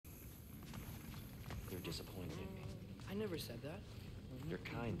I never said that. You're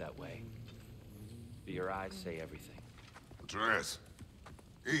kind that way. But your eyes say everything. Atreus,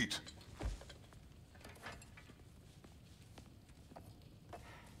 eat.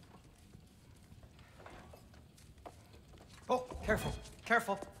 Oh, careful,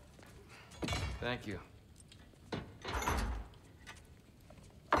 careful. Thank you.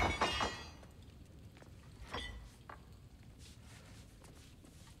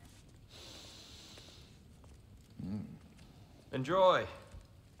 Enjoy.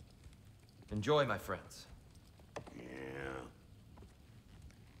 Enjoy, my friends. Yeah.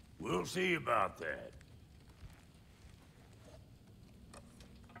 We'll see about that.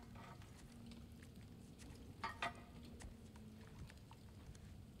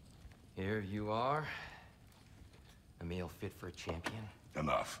 Here you are. A meal fit for a champion.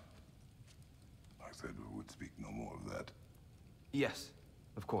 Enough. I said we would speak no more of that. Yes,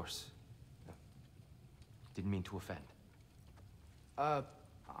 of course. Didn't mean to offend.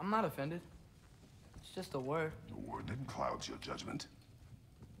 I'm not offended. It's just a word. The word that clouds your judgment.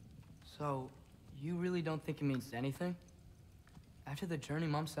 So, you really don't think it means anything? After the journey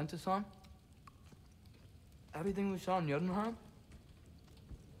Mom sent us on? Everything we saw in Jotunheim?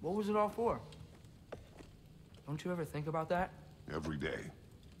 What was it all for? Don't you ever think about that? Every day.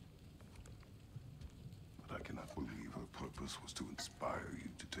 But I cannot believe her purpose was to inspire you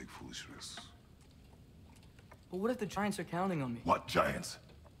to take foolish risks. But what if the Giants are counting on me? What giants?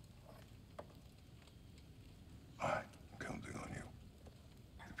 I'm counting on you.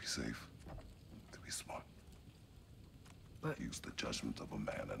 To be safe, to be smart. But Use the judgment of a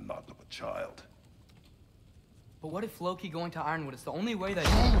man and not of a child. what if Loki going to Ironwood is the only way that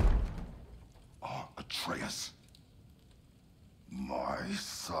Oh, Atreus. My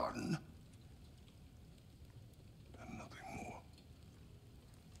son. And nothing more.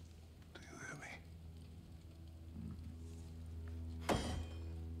 Do you hear me?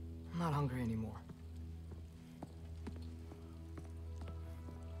 I'm not hungry anymore.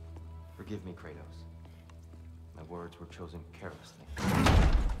 Forgive me, Kratos. My words were chosen carelessly.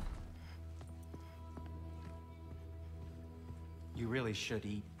 You really should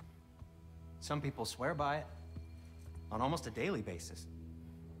eat. Some people swear by it. On almost a daily basis.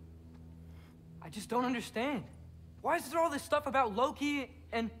 I just don't understand. Why is there all this stuff about Loki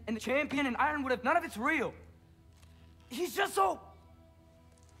and the champion and Ironwood if none of it's real? He's just so...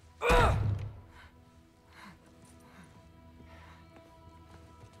 Ugh!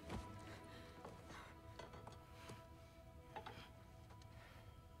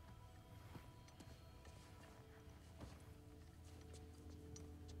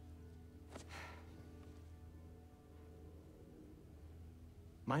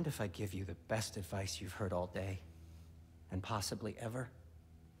 Mind if I give you the best advice you've heard all day? And possibly ever?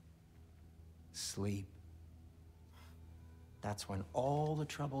 Sleep. That's when all the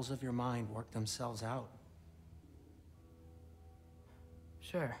troubles of your mind work themselves out.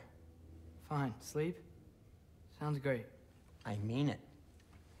 Sure. Fine. Sleep? Sounds great. I mean it.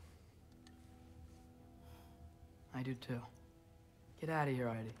 I do too. Get out of here,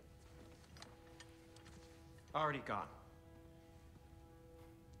 Heidi. Already gone.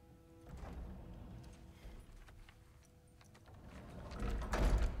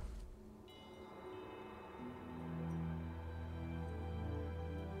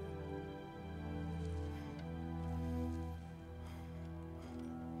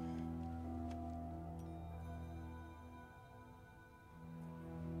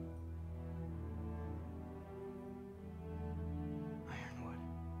 Ironwood.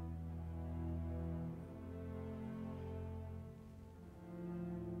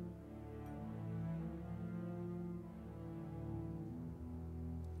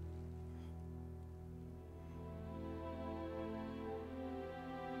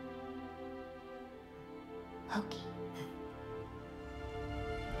 Loki.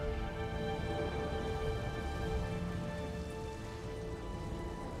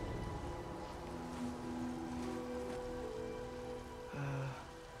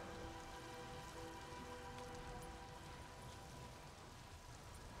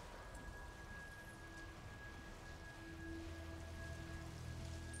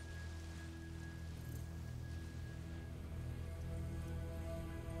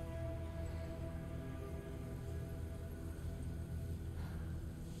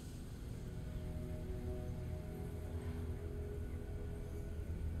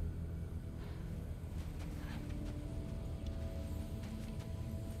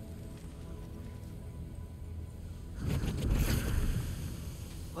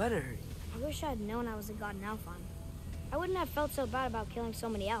 Let her. I wish I'd known I was a god in Alphon. I wouldn't have felt so bad about killing so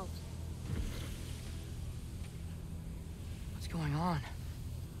many elves. going on?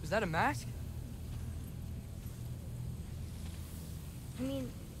 Was that a mask? I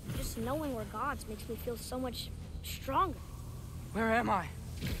mean, just knowing we're gods makes me feel so much stronger. Where am I?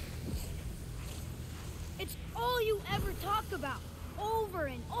 It's all you ever talk about, over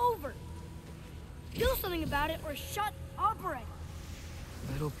and over. Do something about it or shut up already.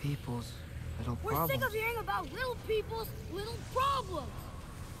 Little people's little We're problems. sick of hearing about little people's little problems.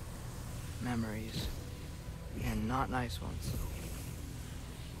 Memories. And not nice ones.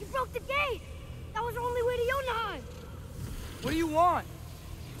 You broke the gate. That was our only way to Jotunheim. What do you want?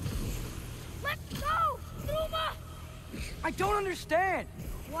 Let's go, Zuma! I don't understand.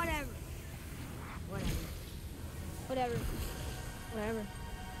 Whatever. Whatever. Whatever. Whatever.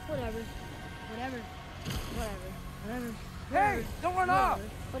 Whatever. Whatever. Whatever. Whatever. Hey, don't run off.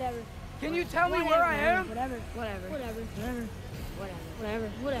 Whatever. Can you tell me where I am? Whatever. Whatever. Whatever. Whatever. Whatever.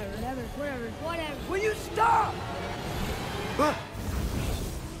 Whatever. Whatever. Whatever. Whatever. Will you stop?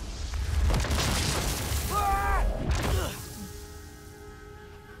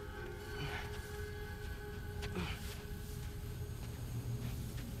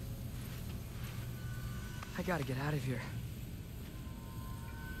 I gotta get out of here.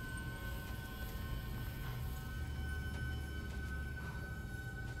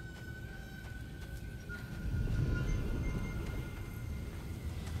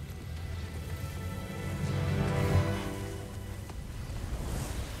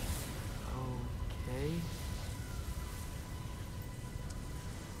 Okay.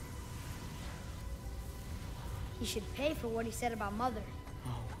 He should pay for what he said about Mother.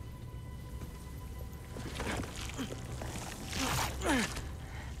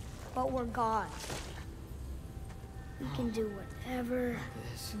 But we're gods. We can do whatever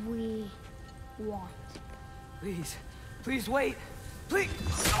This. we want. Please. Please wait. Please.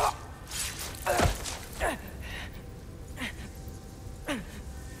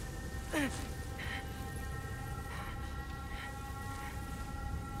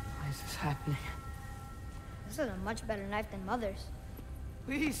 Why is this happening? This is a much better knife than Mother's.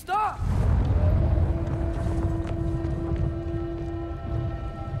 Please stop!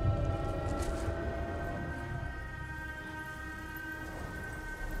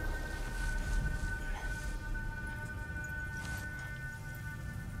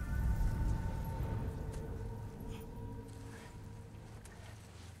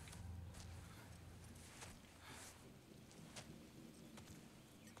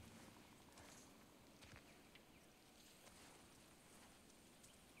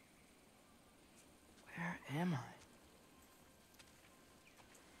 Where am I?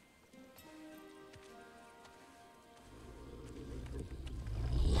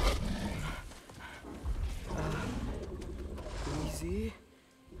 Easy.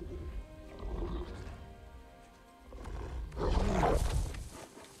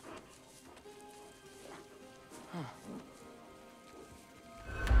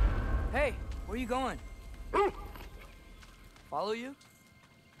 Hey, where are you going? Follow you?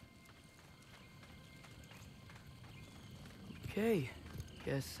 Okay,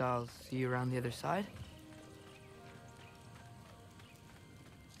 guess I'll see you around the other side.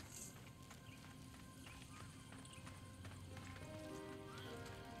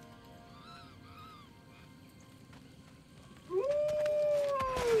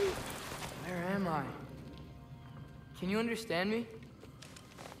 Where am I? Can you understand me?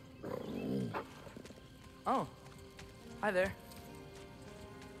 Oh, hi there.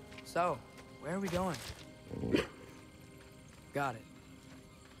 So, where are we going? Got it.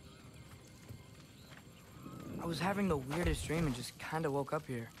 I was having the weirdest dream and just kind of woke up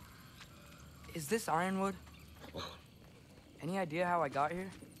here. Is this Ironwood? Any idea how I got here?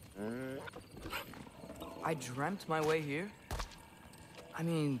 I dreamt my way here? I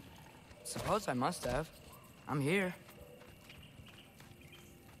mean, suppose I must have. I'm here.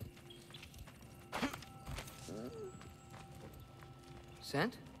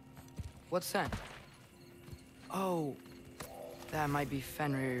 Scent? What scent? Oh, that might be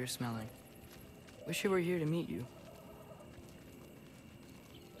Fenrir you're smelling. Wish I were here to meet you.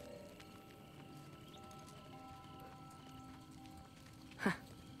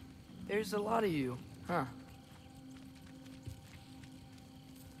 There's a lot of you, huh?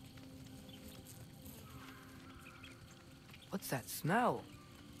 What's that smell?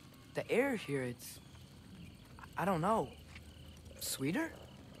 The air here, I don't know. Sweeter?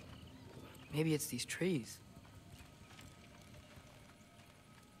 Maybe it's these trees.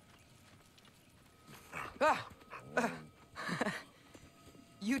 Ah!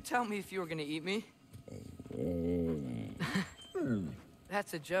 You tell me if you were gonna eat me.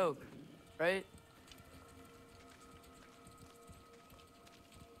 That's a joke, right?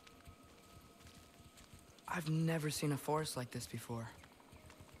 I've never seen a forest like this before.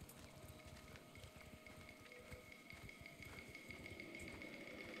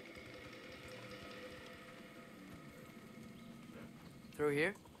 Through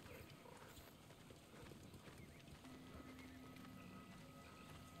here?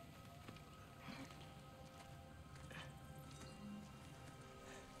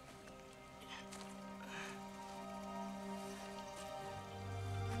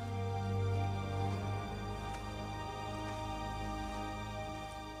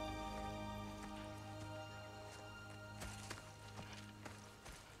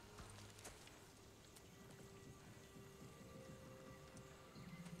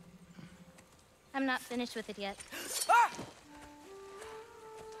 I'm not finished with it yet. Ah!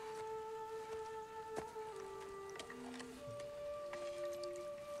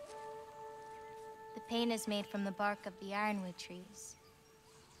 The paint is made from the bark of the Ironwood trees.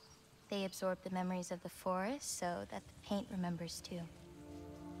 They absorb the memories of the forest so that the paint remembers too.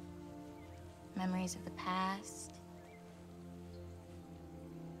 Memories of the past,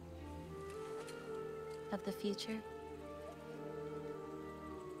 of the future.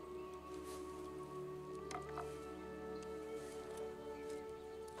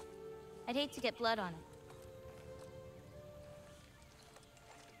 I'd hate to get blood on it.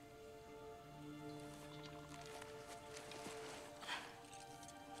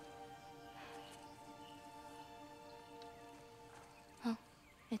 Oh,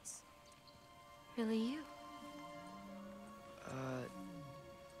 it's really you.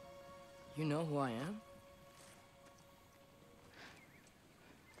 You know who I am?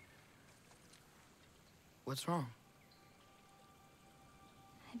 What's wrong?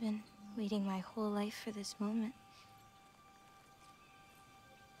 I've been waiting my whole life for this moment.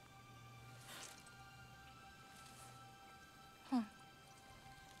 Huh.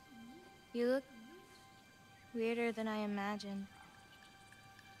 You look weirder than I imagined.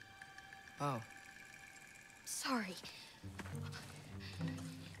 Oh. Sorry.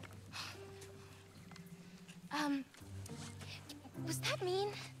 Was that mean?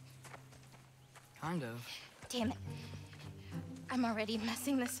 Kind of. Damn it. I'm already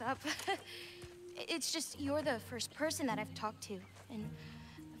messing this up. It's just you're the first person that I've talked to in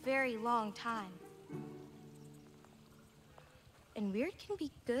a very long time. And weird can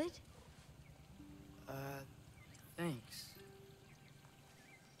be good. Thanks.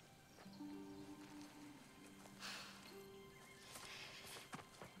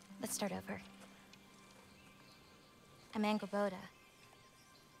 Let's start over. I'm Angrboda.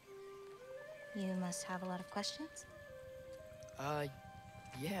 You must have a lot of questions?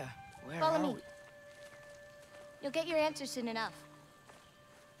 Yeah. Where Follow are me. we? You'll get your answers soon enough.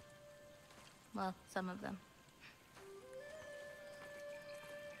 Well, some of them.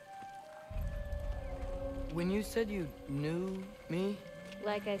 When you said you knew me?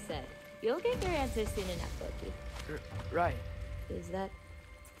 Like I said, you'll get your answers soon enough, Loki. Right. Is that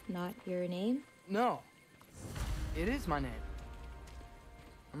not your name? No. It is my name.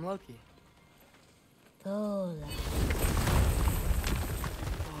 I'm Loki. Lola.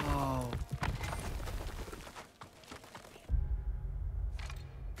 Oh.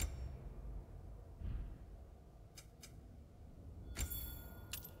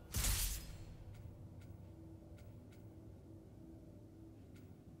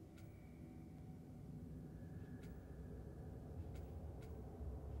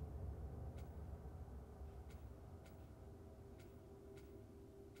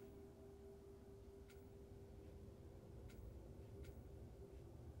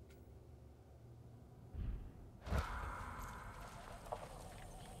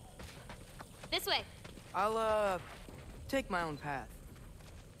 This way. I'll, take my own path.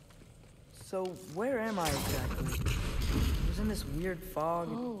 So, where am I exactly? I was in this weird fog.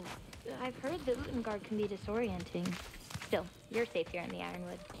 Oh, I've heard the Utengard can be disorienting. Still, you're safe here in the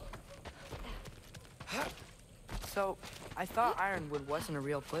Ironwood. So, I thought Ironwood wasn't a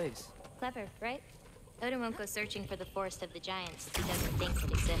real place. Clever, right? Odin won't go searching for the Forest of the Giants if he doesn't think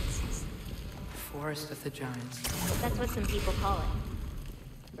it exists. Forest of the Giants. That's what some people call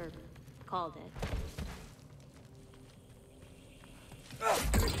it. Or called it.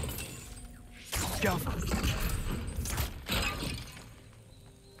 Go.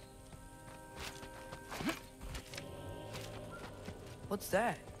 What's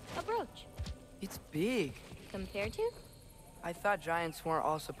that? A brooch. It's big. Compared to? I thought giants weren't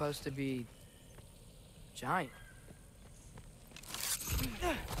all supposed to be giant.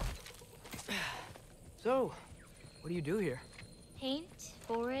 So, what do you do here? Paint,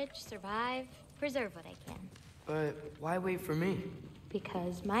 forage, survive, preserve what I can. But why wait for me?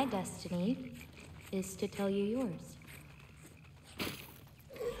 Because my destiny is to tell you yours.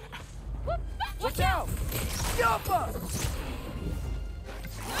 Watch out! Yappa!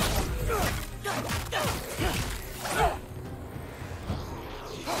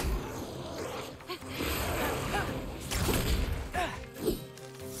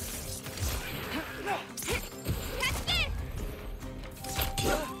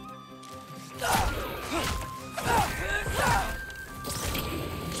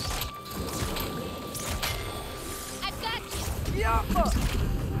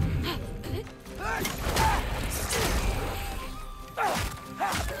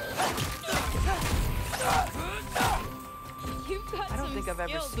 I don't think I've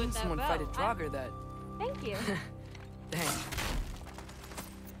ever seen someone fight a Draugr that... Thank you. Thanks.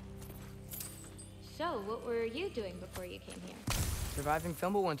 So, what were you doing before you came here? Surviving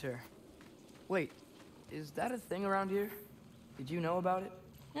Fimbulwinter. Wait, is that a thing around here? Did you know about it?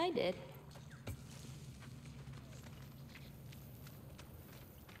 I did.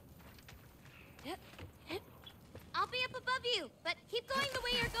 I'll be up above you, but keep going the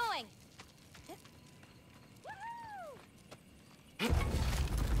way you're going.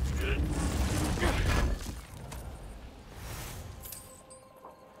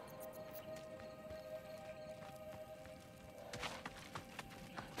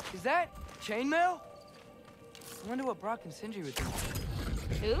 Is that chainmail? I wonder what Brock and Sindri would think.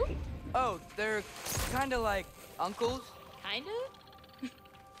 Who? Oh, they're kinda like uncles. Kind of?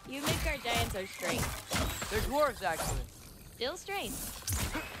 You make our giants so strange. They're dwarves, actually. Still strange.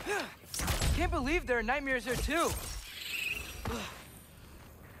 Can't believe there are nightmares here, too.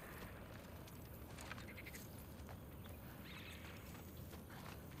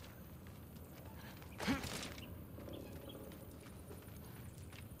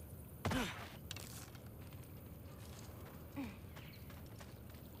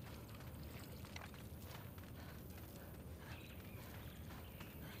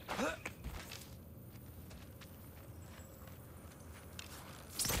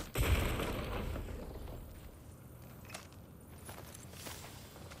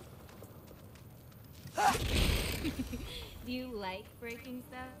 Do you like breaking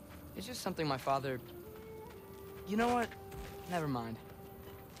stuff? It's just something my father... You know what? Never mind.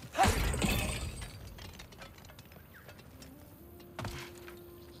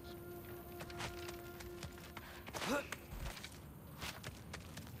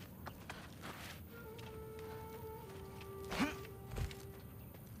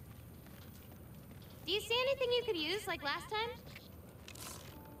 Do you see anything you could use like last time?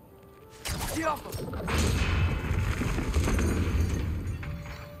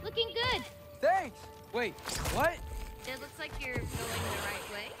 Looking good. Thanks! Wait, what? It looks like you're going the right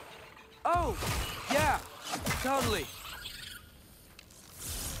way. Oh, yeah, totally.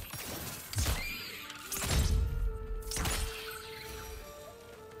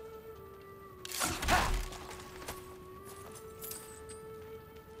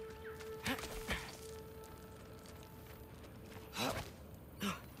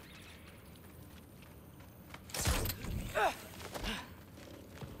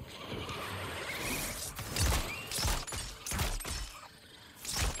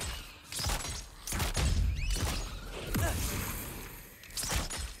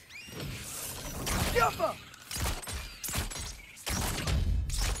 Yappa!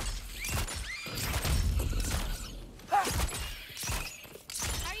 How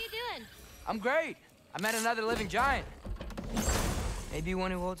are you doing? I'm great. I met another living giant. Maybe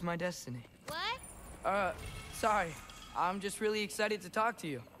one who holds my destiny. What? Sorry. I'm just really excited to talk to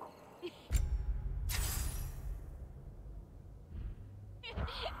you.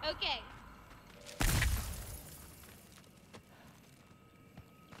 Okay.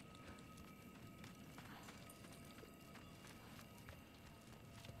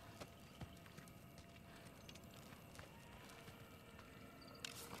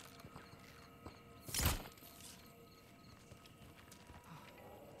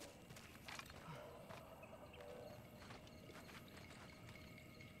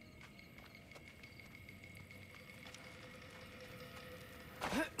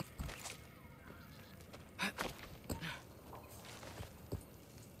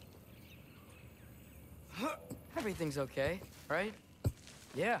 Everything's okay, right?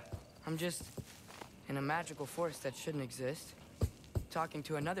 Yeah, I'm just in a magical force that shouldn't exist. Talking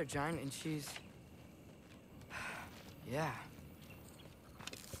to another giant and she's... yeah.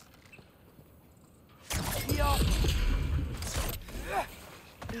 Yo!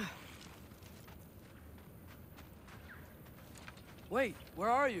 Wait, where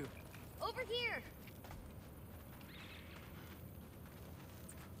are you? Over here.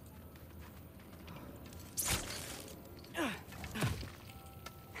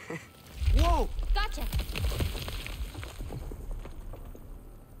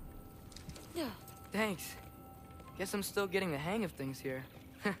 Thanks. Guess I'm still getting the hang of things here.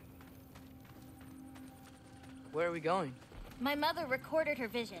 Where are we going? My mother recorded her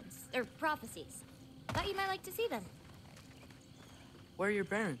visions, or prophecies. Thought you might like to see them. Where are your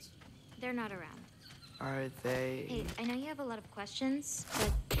parents? They're not around. Are they... Hey, I know you have a lot of questions,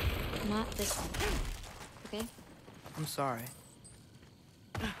 but not this one. Okay? I'm sorry.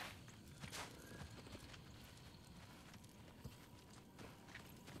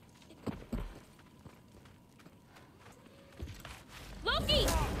 Loki!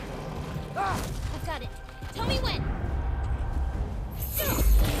 I've got it. Tell me when.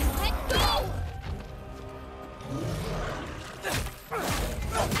 Let go!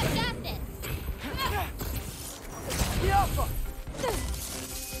 I got this.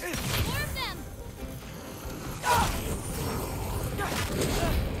 More of them.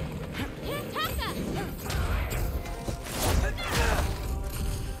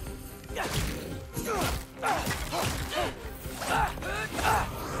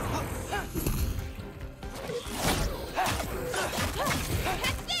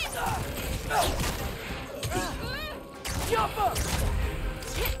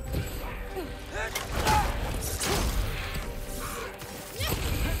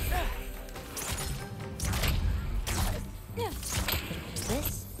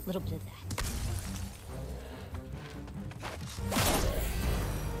 This, a little bit of that.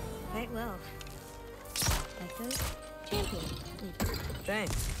 Quite well. That goes champion.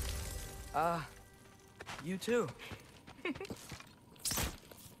 Thanks. You too.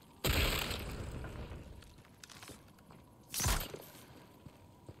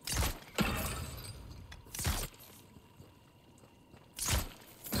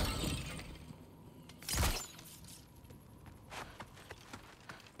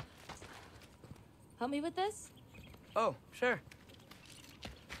 Help me with this? Oh, sure.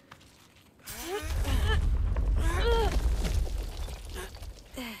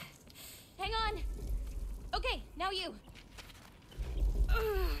 Hang on. Okay, now you.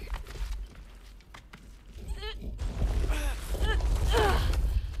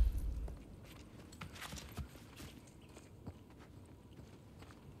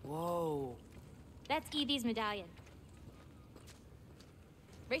 Whoa. That's Evie's medallion.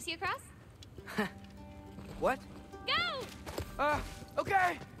 Race you across? What? Go!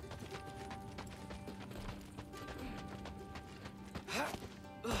 Okay.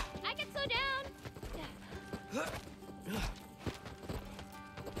 I can slow down. Woo!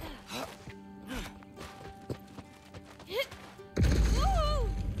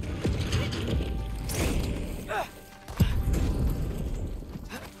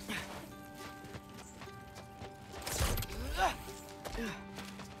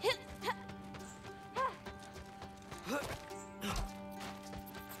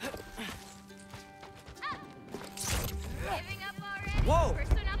 Giving up already? Whoa!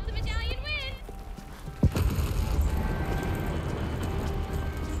 First one up the medallion wins!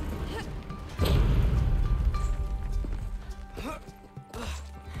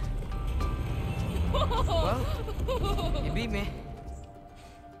 Well, you beat me.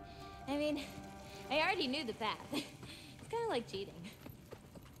 I mean, I already knew the path. It's kind of like cheating.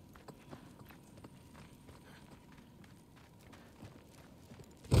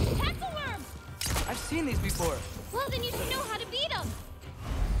 Pencil worm! I've seen these before. Well, then you should know how to beat them.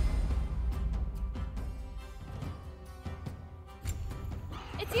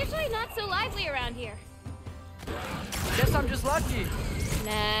 It's usually not so lively around here. Guess I'm just lucky.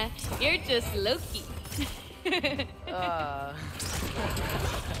 Nah, you're just Loki. I've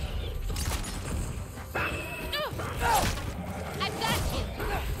got you.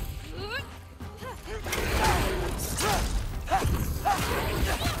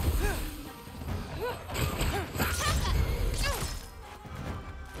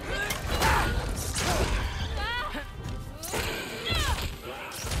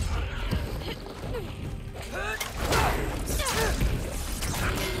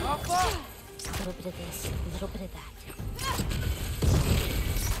 A little bit of this, a little bit of that.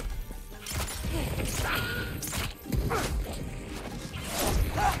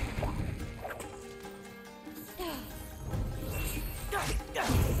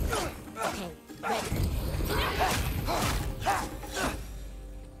 Okay, ready.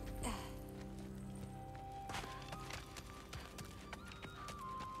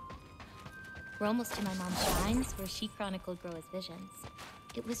 We're almost to my mom's shrines, where she chronicled Gryla's visions.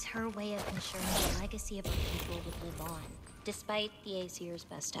 It was her way of ensuring the legacy of her people would live on, despite the Aesir's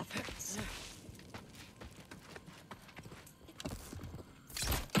best efforts.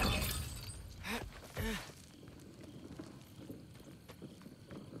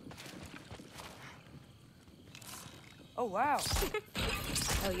 Oh, wow.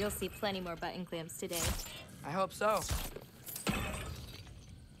 Oh, you'll see plenty more button clamps today. I hope so.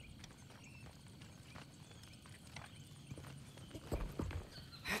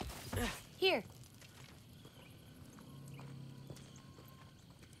 Here.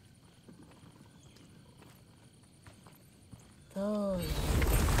 Those.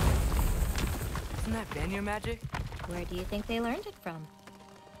 Isn't that Vanir magic? Where do you think they learned it from?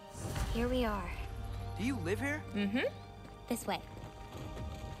 Here we are. Do you live here? Mm-hmm. This way.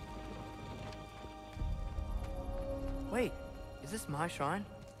 Wait, is this my shrine?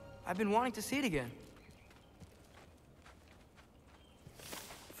 I've been wanting to see it again.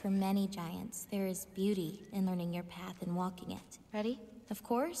 For many giants, there is beauty in learning your path and walking it. Ready? Of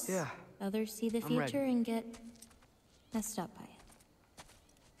course. Yeah. Others see the I'm ready. future and get messed up by it.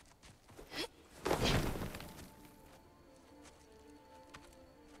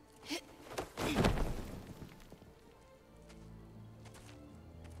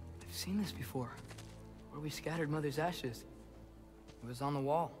 I've seen this before. Where we scattered Mother's ashes. It was on the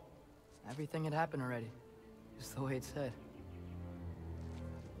wall. Everything had happened already. Just the way it said.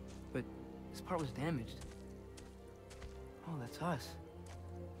 But this part was damaged. Oh, that's us.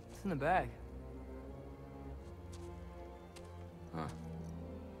 It's in the bag. Huh.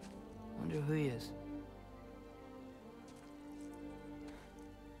 Wonder who he is.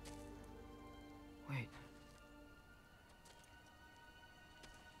 Wait.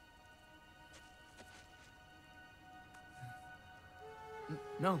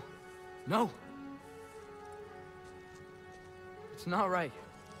 No. No! It's not right.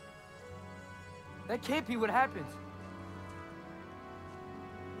 That can't be what happened.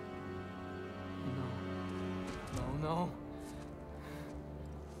 No. No.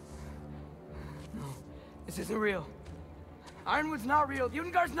 No. This isn't real. Ironwood's not real.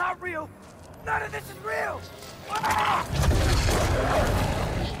 Ungar's not real. None of this is real! Ah!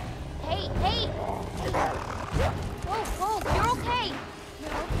 Hey! Whoa, you're okay!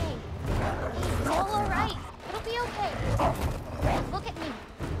 You're okay. It's all right. It'll be okay. Look at me.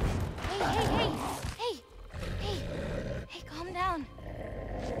 Hey, calm down.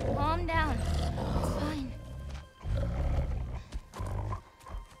 Calm down. It's fine.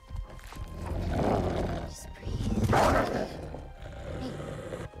 Just breathe.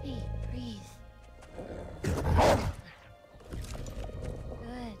 Hey, breathe.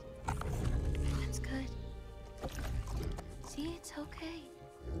 Good. That's good. See, it's okay.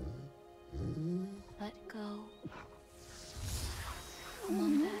 Let go. Come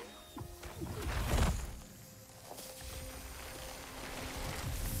on back.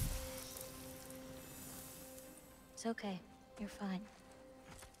 It's okay. You're fine.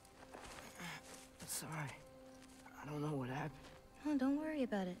 Sorry. I don't know what happened. No, don't worry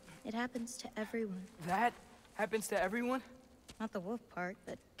about it. It happens to everyone. That happens to everyone? Not the wolf part,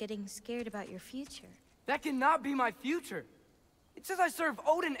 but getting scared about your future. That cannot be my future. It says I serve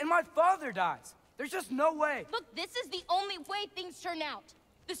Odin and my father dies. There's just no way. Look, this is the only way things turn out.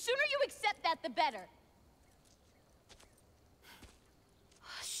 The sooner you accept that, the better.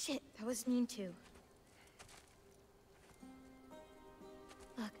 Oh, shit, that was mean too.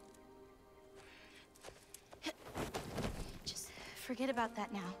 Look. Just forget about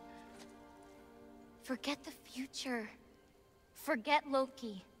that now. Forget the future. Forget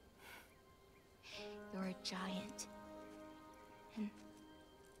Loki. You're a giant. And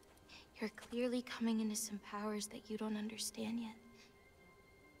you're clearly coming into some powers that you don't understand yet.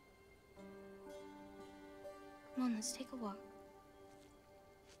 Come on, let's take a walk.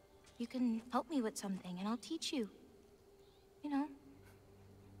 You can help me with something, and I'll teach you. You know,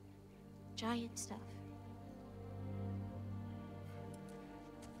 giant stuff.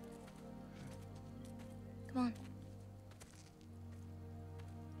 Come on.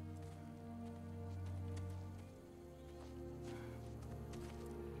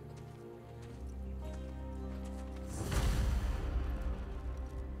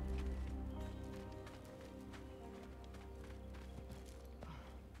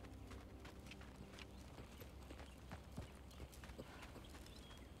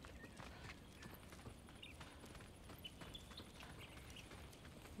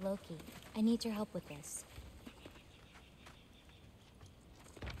 Loki, I need your help with this.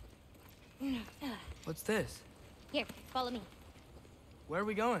 What's this? Here, follow me. Where are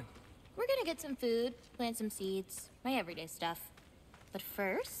we going? We're gonna get some food, plant some seeds, my everyday stuff. But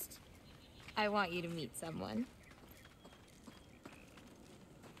first, I want you to meet someone.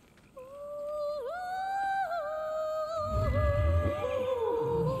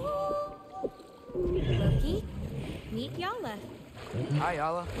 Loki, meet Yala. Hi,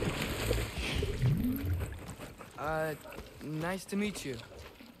 Yala. Nice to meet you.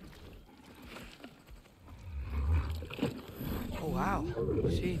 Oh, wow.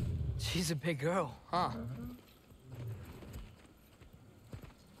 She's a big girl, huh?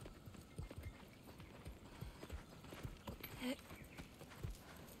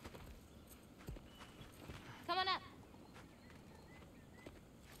 Come on up.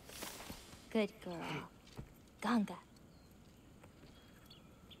 Good girl. Ganga.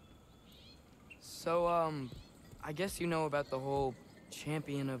 So, I guess you know about the whole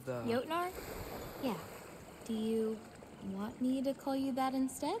champion of the... Jotnar? Yeah. Do you want me to call you that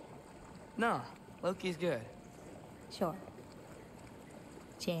instead? No, Loki's good. Sure.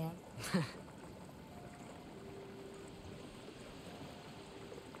 Champ.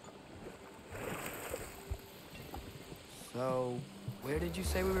 So, where did you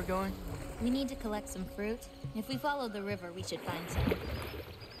say we were going? We need to collect some fruit. If we follow the river, we should find some.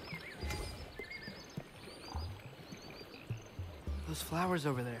 Those flowers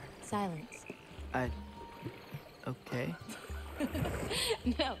over there. Silence. Okay.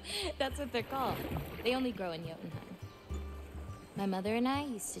 No, that's what they're called. They only grow in Jotunheim. My mother and I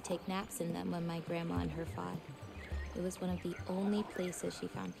used to take naps in them when my grandma and her fought. It was one of the only places she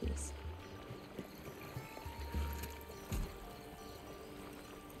found peace.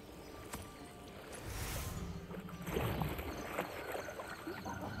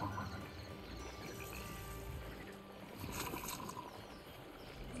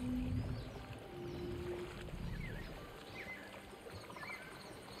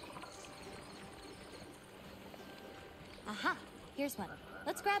 Aha! Here's one.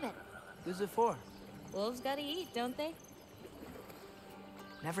 Let's grab it. Who's it for? Wolves gotta eat, don't they?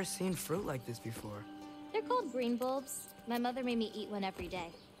 Never seen fruit like this before. They're called green bulbs. My mother made me eat one every day.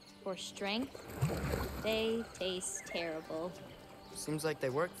 For strength, they taste terrible. Seems like they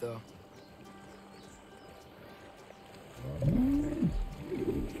work, though.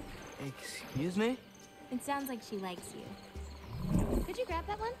 Excuse me? It sounds like she likes you. Could you grab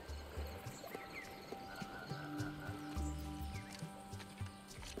that one?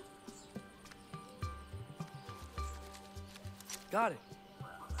 Got it.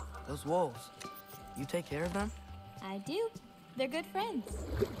 Those wolves. You take care of them? I do. They're good friends.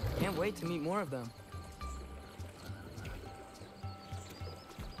 Can't wait to meet more of them.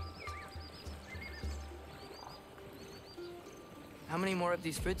 How many more of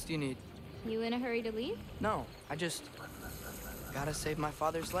these fruits do you need? You in a hurry to leave? No, I just gotta save my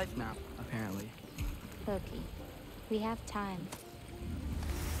father's life now, apparently. Loki, we have time.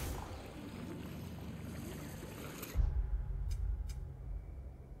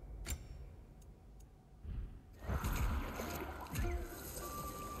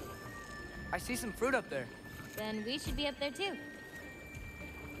 I see some fruit up there. Then we should be up there too.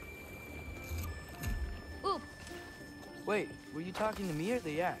 Ooh, Wait, were you talking to me or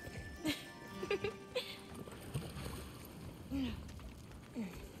the yak?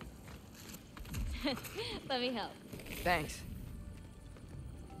 let me help. Thanks.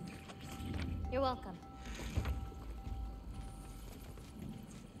 You're welcome.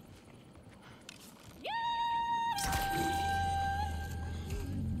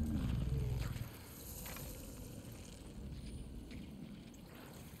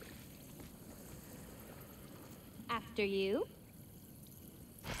 After you.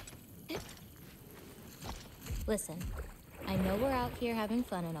 Listen, I know we're out here having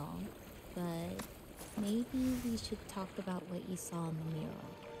fun and all, but maybe we should talk about what you saw in the mirror.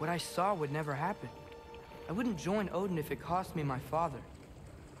 What I saw would never happen. I wouldn't join Odin if it cost me my father.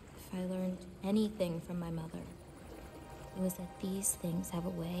 If I learned anything from my mother, it was that these things have a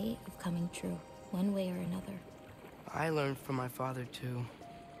way of coming true, one way or another. I learned from my father, too.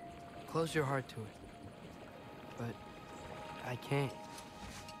 Close your heart to it. But I can't.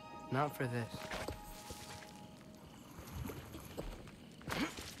 Not for this.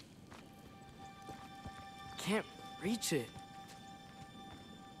 Can't reach it.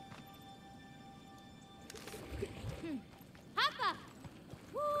 Hoppa!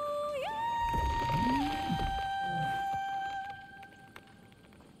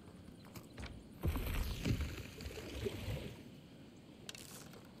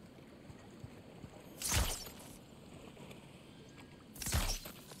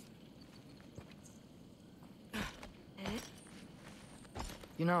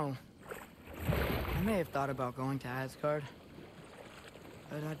 You know, I may have thought about going to Asgard,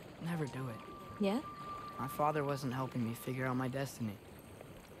 but I'd never do it. Yeah? My father wasn't helping me figure out my destiny.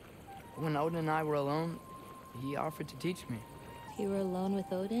 When Odin and I were alone, he offered to teach me. If you were alone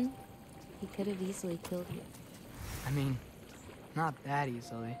with Odin, he could have easily killed you. I mean, not that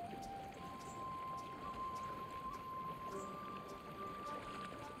easily.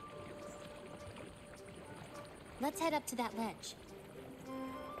 Let's head up to that ledge.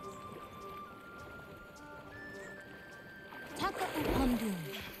 Taka Upandun.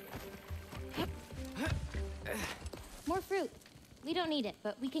 More fruit. We don't need it,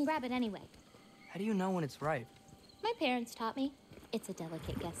 but we can grab it anyway. How do you know when it's ripe? My parents taught me. It's a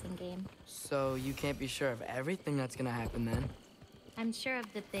delicate guessing game. So you can't be sure of everything that's gonna happen then? I'm sure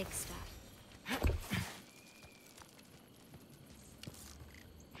of the big stuff.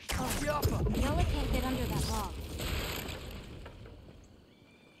 Yola can't get under that log.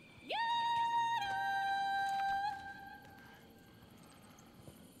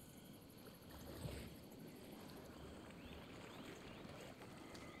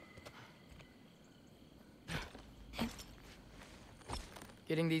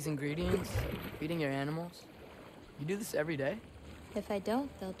 Getting these ingredients, feeding your animals. You do this every day? If I don't,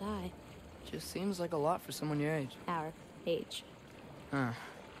 they'll die. Just seems like a lot for someone your age. Our age. Huh.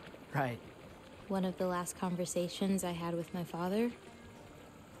 Right. One of the last conversations I had with my father,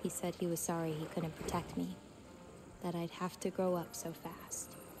 he said he was sorry he couldn't protect me. That I'd have to grow up so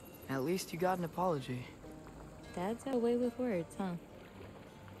fast. At least you got an apology. Dad's got a way with words, huh?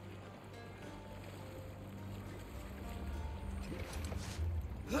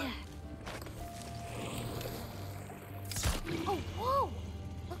 Oh, whoa!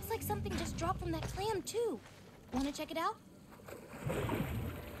 Looks like something just dropped from that clam, too. Wanna check it out?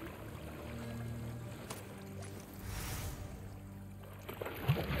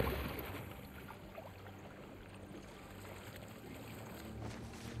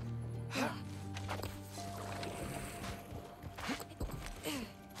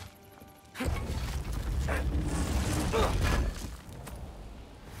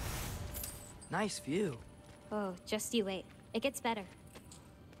 Nice view. Oh, just you wait. It gets better.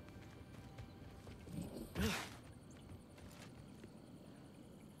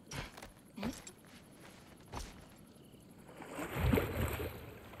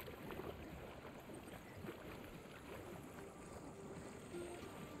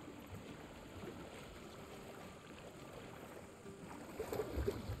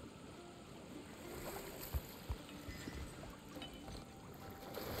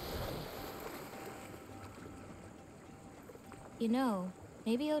 You know,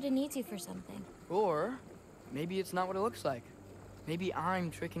 maybe Odin needs you for something. Or maybe it's not what it looks like. Maybe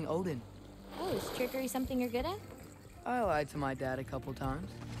I'm tricking Odin. Oh, is trickery something you're good at? I lied to my dad a couple times.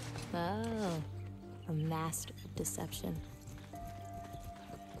 Oh, a master of deception.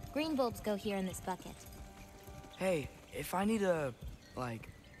 Green bulbs go here in this bucket. Hey, if I need to, like,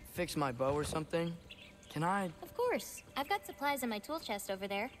 fix my bow or something, can I? Of course. I've got supplies in my tool chest over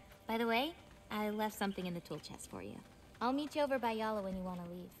there. By the way, I left something in the tool chest for you. I'll meet you over by Yala when you want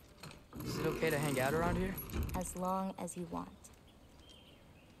to leave. Is it okay to hang out around here? As long as you want.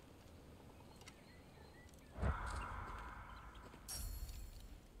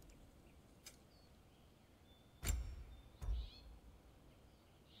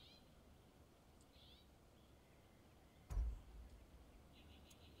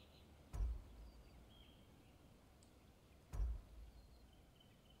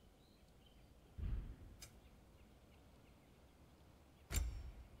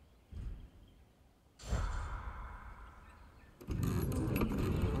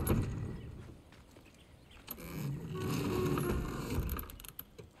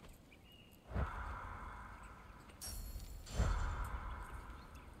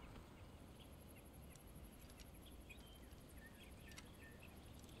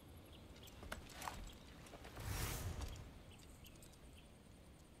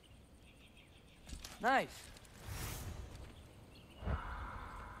 Nice.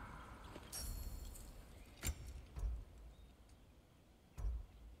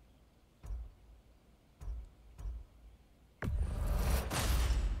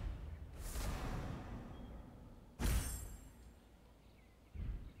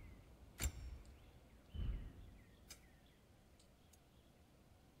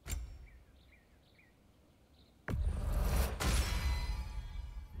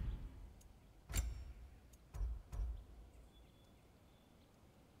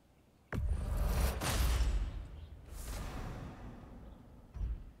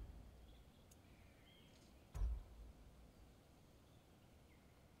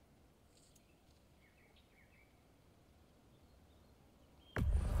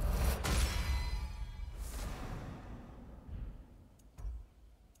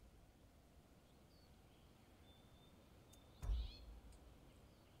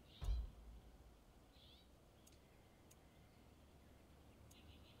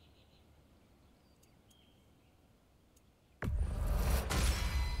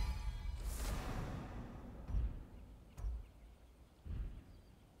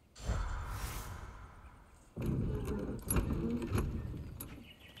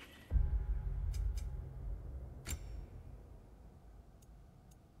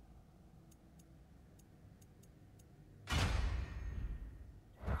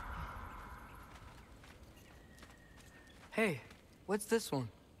 Hey, what's this one?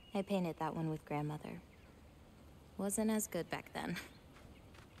 I painted that one with grandmother. Wasn't as good back then.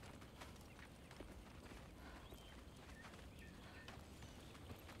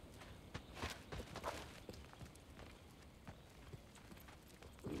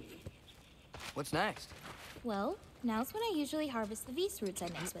 What's next? Well, now's when I usually harvest the Vis roots I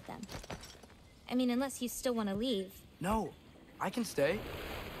mix with them. I mean, unless you still want to leave. No, I can stay.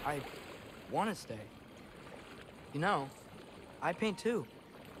 I want to stay. You know, I paint too.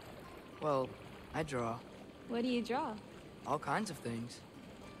 Well, I draw. What do you draw? All kinds of things.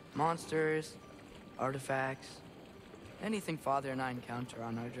 Monsters, artifacts, anything Father and I encounter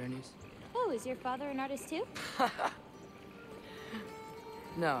on our journeys. Oh, is your father an artist too?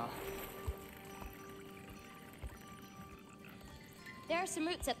 No. There are some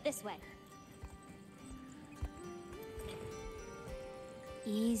roots up this way.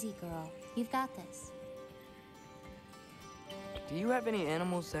 Easy, girl. You've got this. Do you have any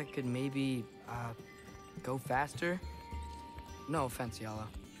animals that could maybe, go faster? No offense, Yala.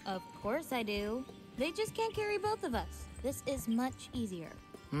 Of course I do. They just can't carry both of us. This is much easier.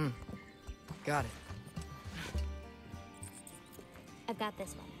 Got it. I've got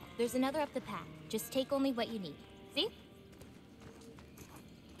this one. There's another up the path. Just take only what you need. See?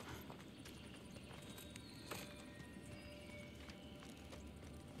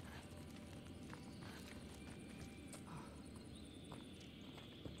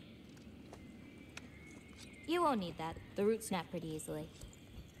 You won't need that. The roots snap pretty easily.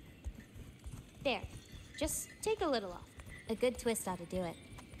 There. Just take a little off. A good twist ought to do it.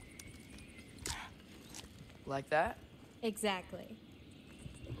 Like that? Exactly.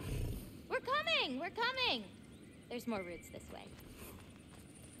 We're coming! We're coming! There's more roots this way.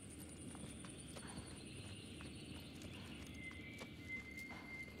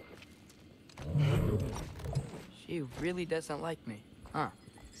 She really doesn't like me, huh?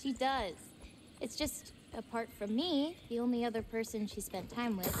 She does. It's just, apart from me, the only other person she spent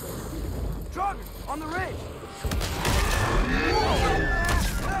time with was... Draugr! On the ridge!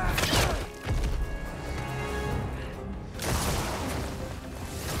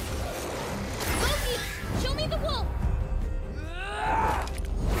 Loki, show me the wolf!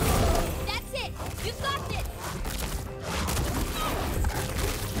 That's it! You got this!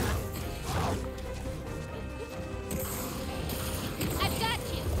 I've got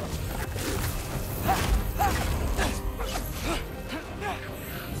you!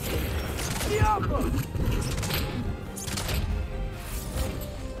 Diablo!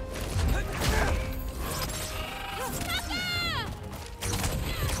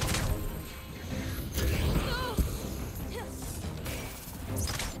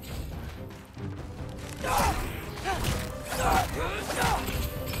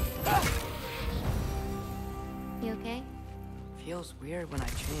 You okay? Feels weird when I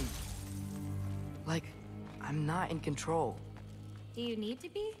change. Like, I'm not in control. Do you need to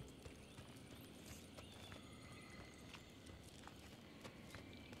be?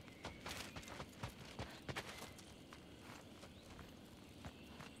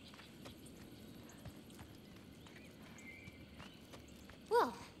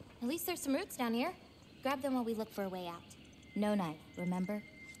 Well, at least there's some roots down here. Grab them while we look for a way out. No knife, remember?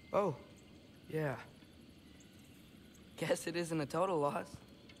 Oh, yeah. Guess it isn't a total loss.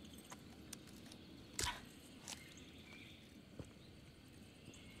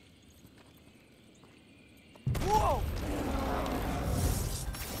 Whoa!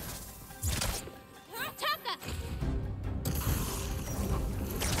 Taka!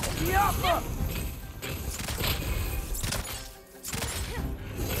 Diablo!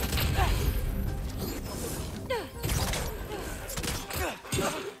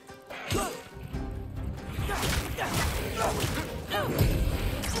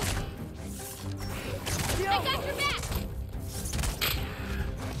 I got your back!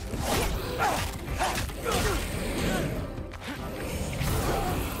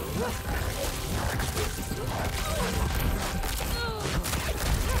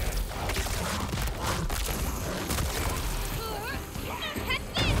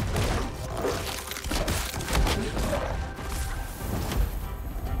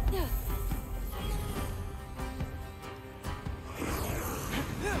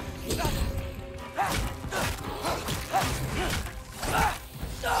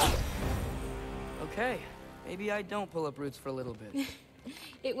 Okay, maybe I don't pull up roots for a little bit.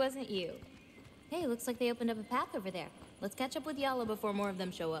 It wasn't you. Hey, looks like they opened up a path over there. Let's catch up with Yala before more of them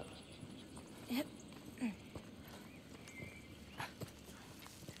show up.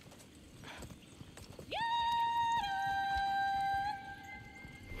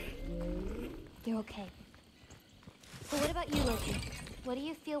 You're okay. So what about you, Loki? What do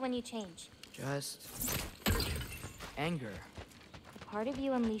you feel when you change? Just anger. A part of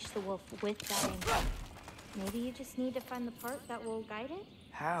you unleashed the wolf with that anger. Maybe you just need to find the part that will guide it?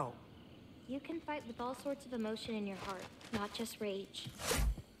 How? You can fight with all sorts of emotion in your heart, not just rage.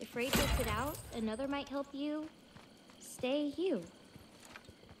 If rage lets it out, another might help you stay you.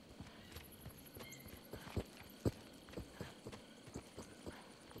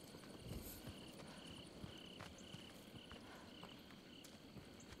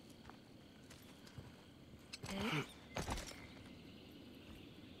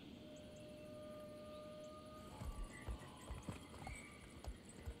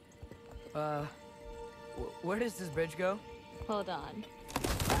 Where does this bridge go? Hold on.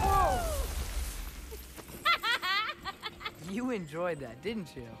 You enjoyed that,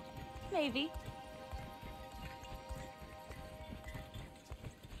 didn't you? Maybe.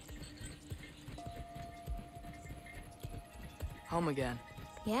 Home again.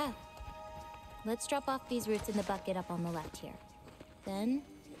 Yeah. Let's drop off these roots in the bucket up on the left here. Then,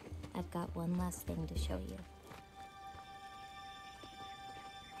 I've got one last thing to show you.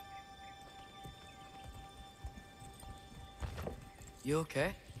 You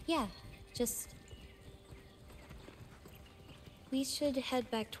okay? Yeah, just... We should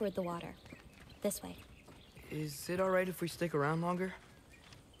head back toward the water. This way. Is it alright if we stick around longer?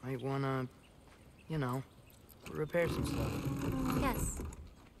 Might wanna, you know, repair some stuff. Yes.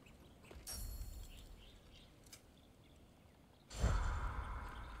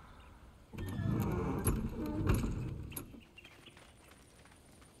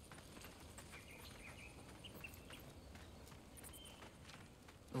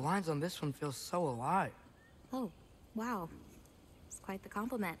 The lines on this one feel so alive. Oh, wow. It's quite the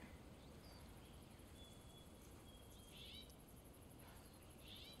compliment.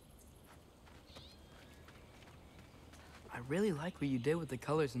 I really like what you did with the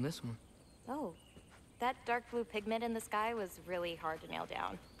colors in this one. Oh, that dark blue pigment in the sky was really hard to nail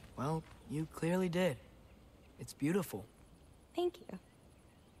down. Well, you clearly did. It's beautiful. Thank you.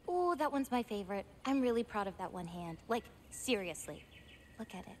 Oh, that one's my favorite. I'm really proud of that one hand. Like, seriously.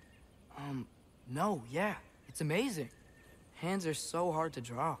 Look at it. No, yeah. It's amazing. Hands are so hard to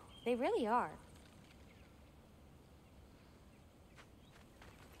draw. They really are.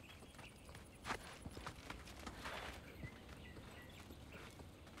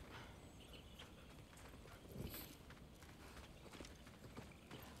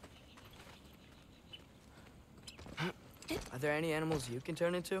 Are there any animals you can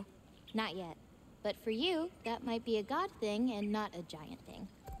turn into? Not yet. But for you, that might be a god thing and not a giant thing.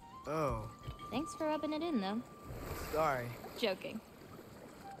 Oh, Thanks for rubbing it in, though. sorry. Joking.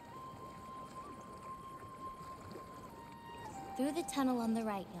 Through the tunnel on the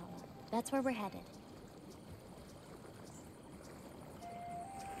right, Yala. That's where we're headed.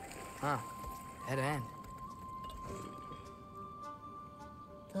 Huh. Head end.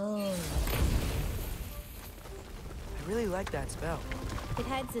 Oh. I really like that spell. It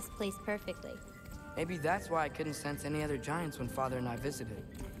hides this place perfectly. Maybe that's why I couldn't sense any other giants when Father and I visited.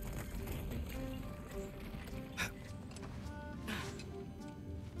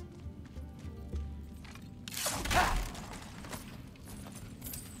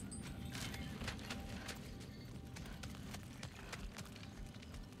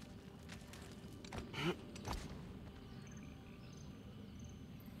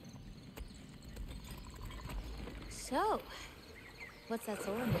 So, what's that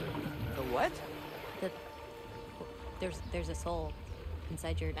soul in there? The what? There's a soul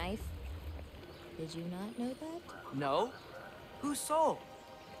inside your knife. Did you not know that? No. Whose soul?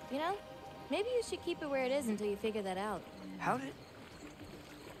 You know, maybe you should keep it where it is until you figure that out. How did...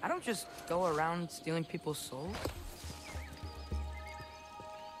 I don't just go around stealing people's souls.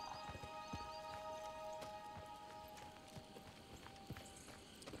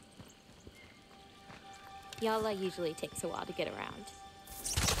 Yala usually takes a while to get around.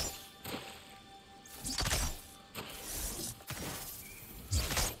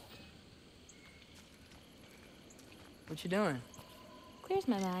 What you doing? Clears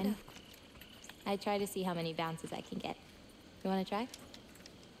my mind. I try to see how many bounces I can get. You want to try?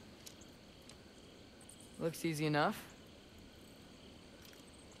 Looks easy enough.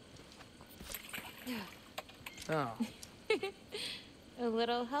 Oh. A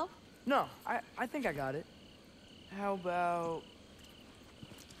little help? No, I think I got it. How about...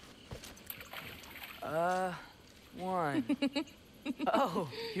 One. Oh,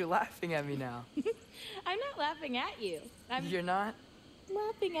 you're laughing at me now. I'm not laughing at you. You're not?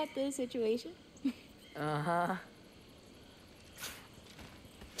 Laughing at the situation. Uh-huh.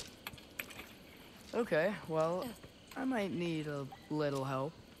 Okay, well, I might need a little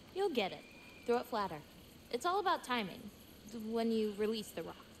help. You'll get it. Throw it flatter. It's all about timing. When you release the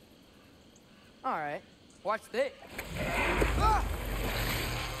rock. All right, watch this. Ah!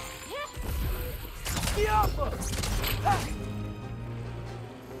 Yappa! Ah!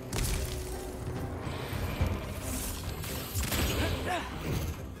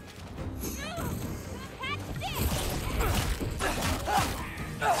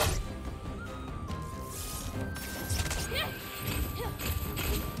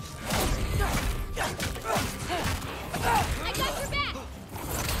 I got your back!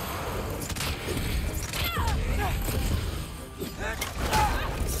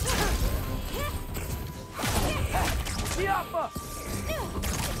 Yappa!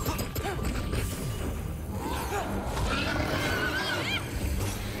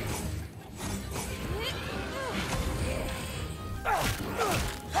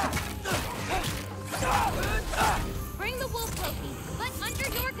 Bring the wolf, Loki, but under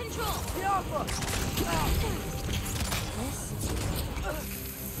your control. Yappa!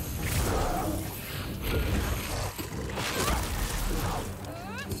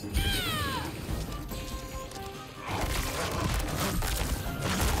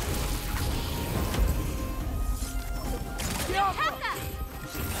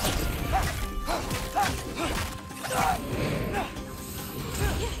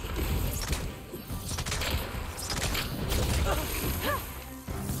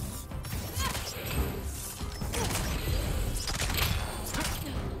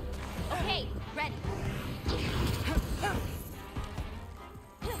 Okay, ready.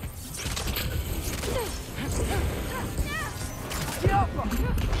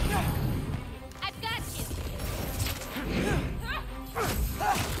 I've got you.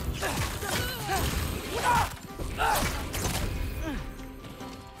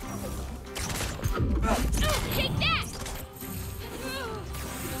 Take that!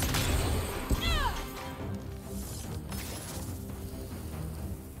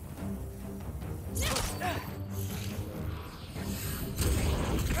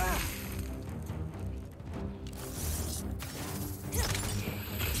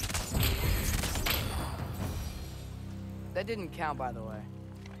 That didn't count, by the way.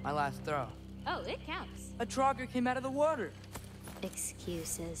 My last throw. Oh, it counts. A trogger came out of the water.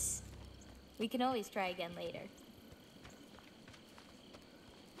 Excuses. We can always try again later.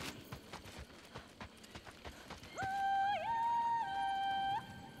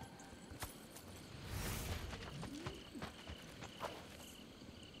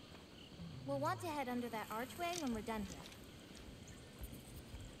 We'll want to head under that archway when we're done here.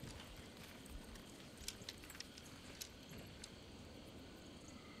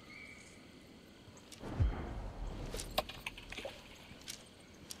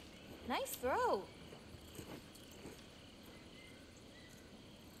 Nice throw.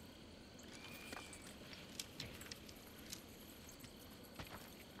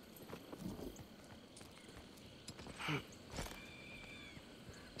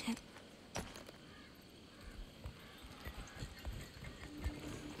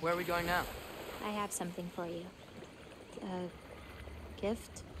 Where are we going now? I have something for you. A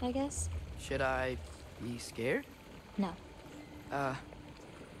gift, I guess? Should I be scared? No.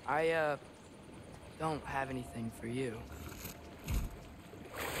 I don't have anything for you.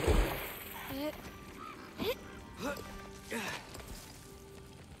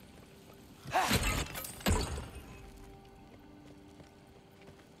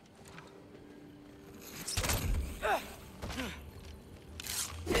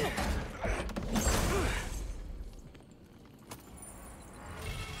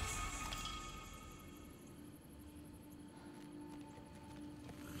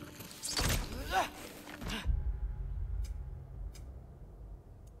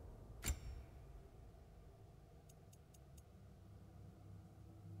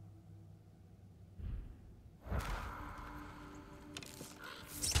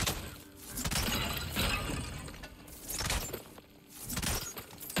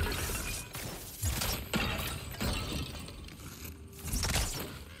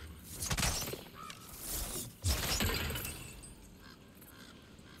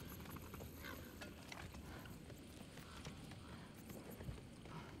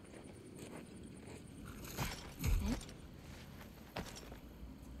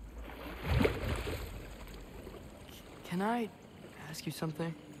 Can I ask you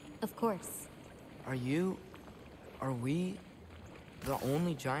something? Of course. Are we the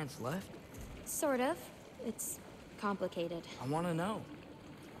only giants left? Sort of. It's complicated. I want to know.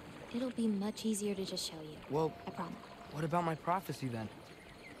 It'll be much easier to just show you. Well, I promise. what about my prophecy then?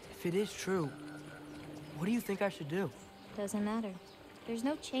 If it is true, what do you think I should do? Doesn't matter. There's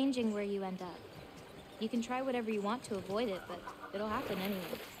no changing where you end up. You can try whatever you want to avoid it, but it'll happen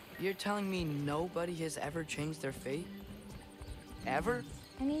anyway. You're telling me nobody has ever changed their fate? Ever?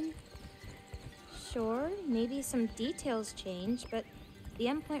 I mean, sure, maybe some details change, but the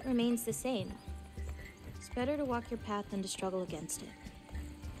endpoint remains the same. It's better to walk your path than to struggle against it.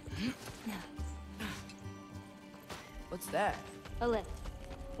 What's that? A lift.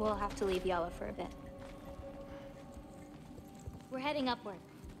 We'll have to leave Yala for a bit. We're heading upward.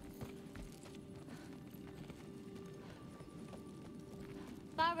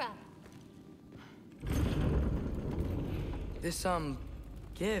 Farah! This,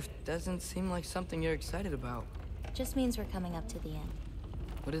 gift doesn't seem like something you're excited about. Just means we're coming up to the end.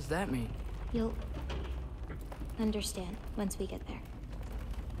 What does that mean? You'll understand once we get there.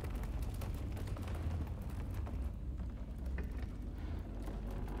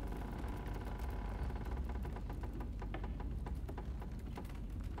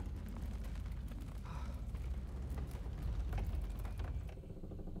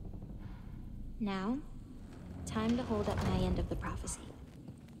 Now, time to hold up my end of the prophecy.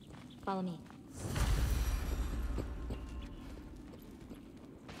 Follow me.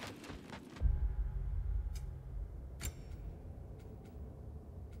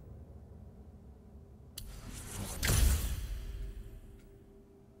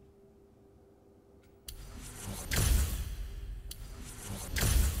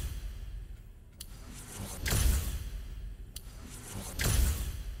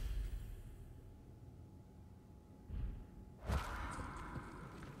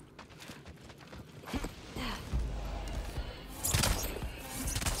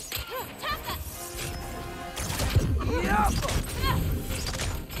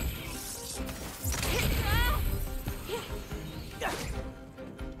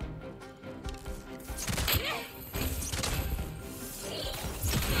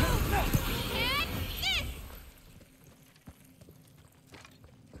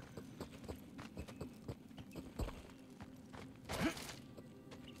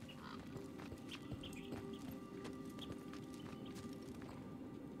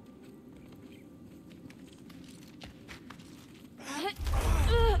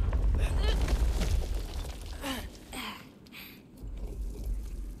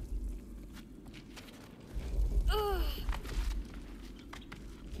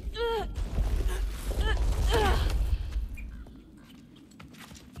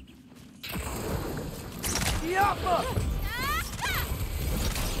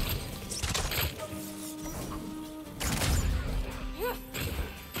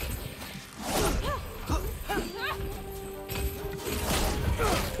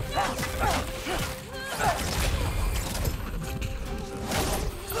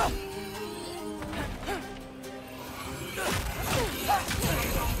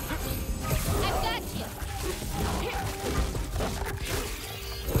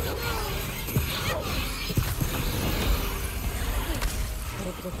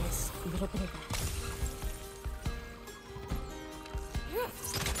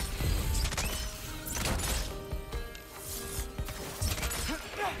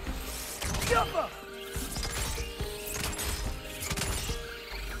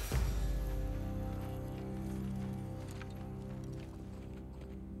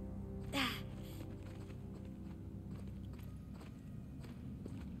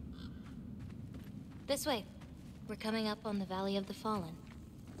 This way. We're coming up on the Valley of the Fallen.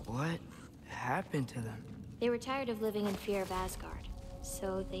 What happened to them? They were tired of living in fear of Asgard,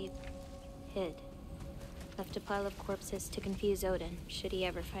 so they hid. Left a pile of corpses to confuse Odin, should he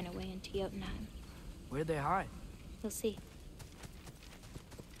ever find a way into Jotunheim. Where'd they hide? You'll see.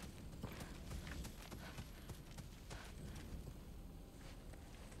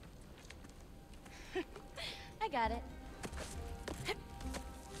 I got it.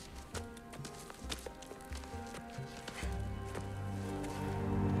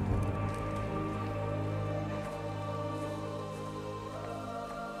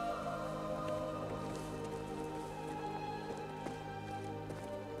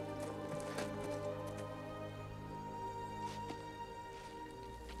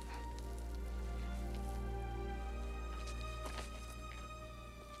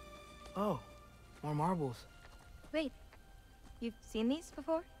 Oh, more marbles. Wait, you've seen these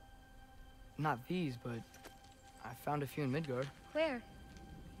before? Not these, but I found a few in Midgard. Where?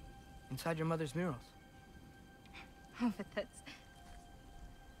 inside your mother's murals. Oh, but that's...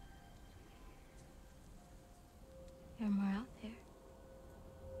 There are more out there.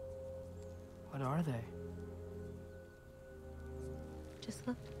 What are they? Just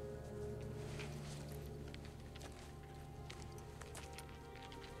look.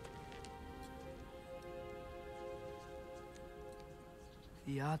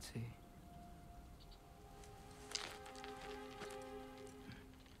 The Yahtzee.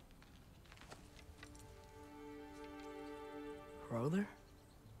 Brother?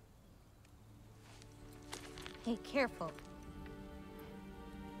 Hey, careful.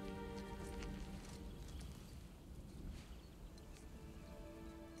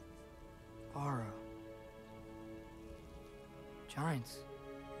 Aura. Giants.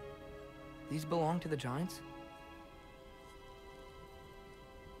 These belong to the Giants?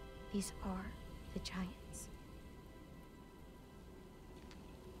 These are the Giants.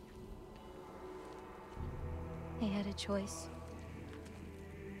 They had a choice.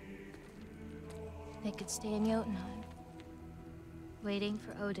 They could stay in Jotunheim, waiting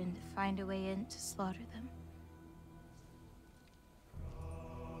for Odin to find a way in to slaughter them.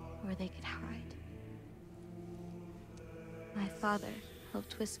 Or they could hide. My father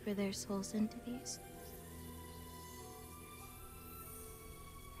helped whisper their souls into these.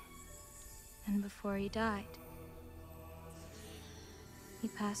 And before he died, he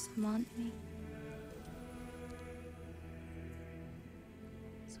passed them on to me.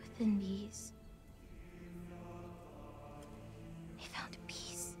 It's within these. They found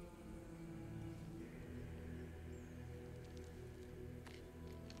peace.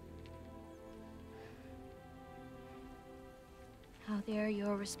 Now they are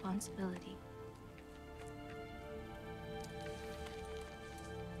your responsibility.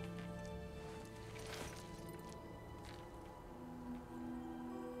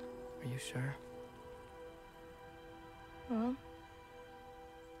 Are you sure? Well,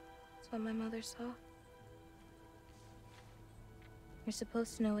 that's what my mother saw. You're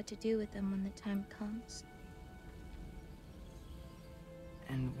supposed to know what to do with them when the time comes.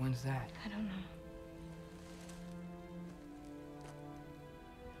 And when's that? I don't know.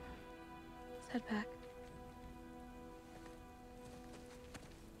 Let's head back.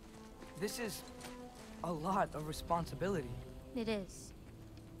 This is a lot of responsibility. It is.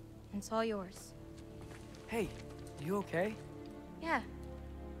 And it's all yours. Hey, you okay? Yeah.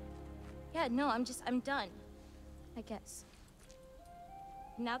 Yeah, no, I'm done. I guess.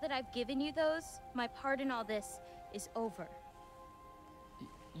 Now that I've given you those, my part in all this is over.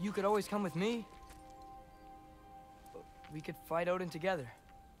 You could always come with me. We could fight Odin together.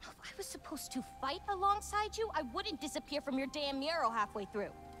 If I was supposed to fight alongside you, I wouldn't disappear from your damn mural halfway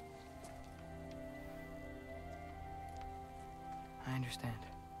through. I understand.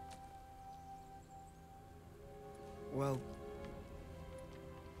 Well,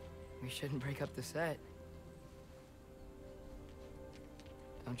 we shouldn't break up the set.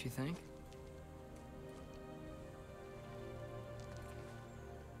 Don't you think?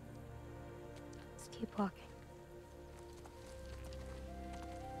 Let's keep walking.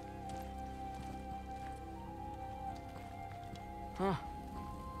 Huh.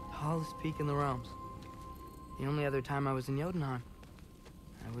 Tallest peak in the realms. The only other time I was in Jotunheim.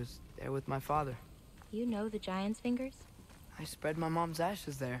 I was there with my father. You know the Giant's fingers? I spread my mom's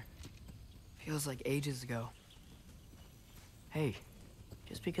ashes there. Feels like ages ago. Hey,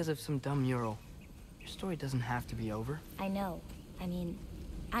 just because of some dumb mural, your story doesn't have to be over. I know. I mean,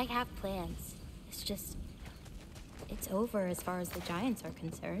 I have plans. It's just... it's over as far as the Giants are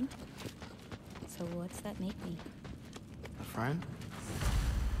concerned. So what's that make me? A friend?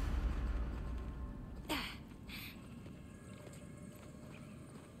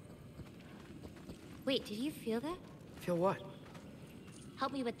 Wait, did you feel that? Feel what?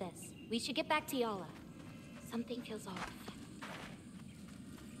 Help me with this. We should get back to Yala. Something feels off.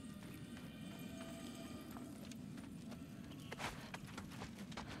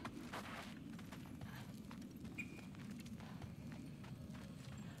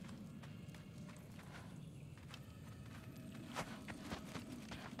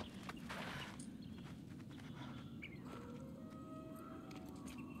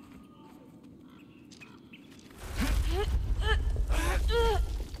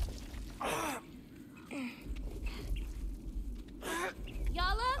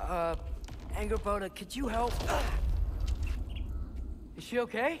 Angerboda, could you help? Is she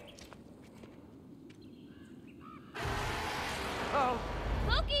okay? Uh-oh.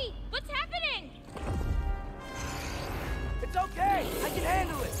 Loki, what's happening? It's okay! I can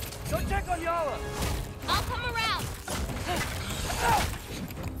handle it! Go check on Yala! I'll come around.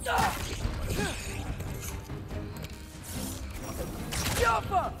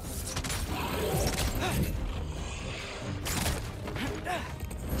 Alpha!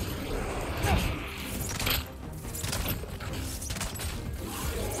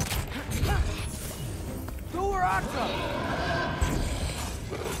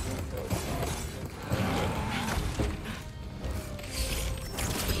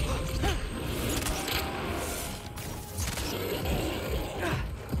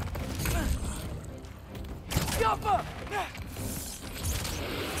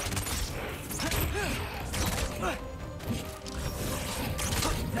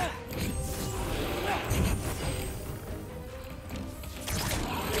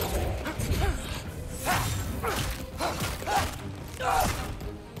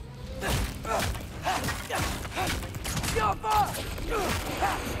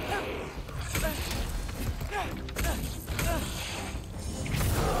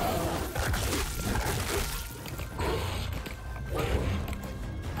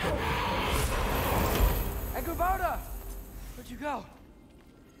 Where'd you go?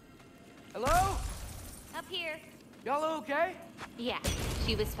 Hello? Up here. Y'all okay? Yeah,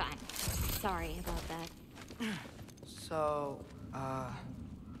 she was fine. Sorry about that. So,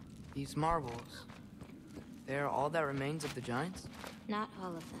 these marbles, they're all that remains of the giants? Not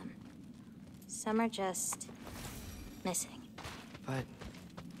all of them. Some are just missing. But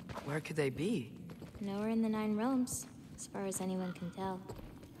where could they be? Nowhere in the Nine Realms, as far as anyone can tell.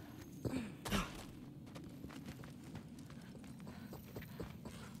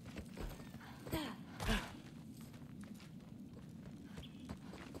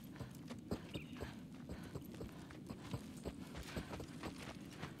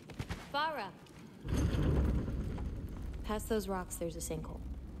 Farah. Past those rocks, there's a sinkhole.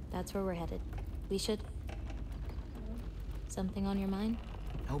 That's where we're headed. We should... Something on your mind?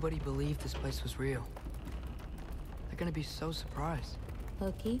 Nobody believed this place was real. They're gonna be so surprised.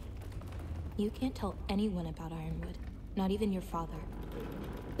 Loki, you can't tell anyone about Ironwood. Not even your father.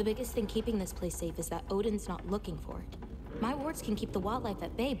 The biggest thing keeping this place safe is that Odin's not looking for it. My wards can keep the wildlife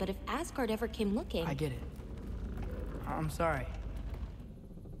at bay, but if Asgard ever came looking... I get it. I'm sorry.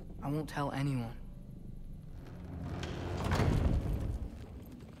 I won't tell anyone.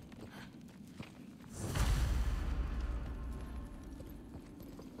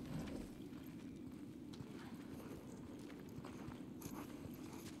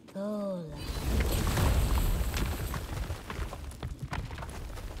 Lola.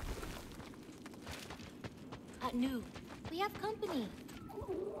 Nu, we have company.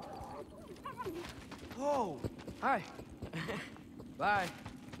 Oh, hi. Bye.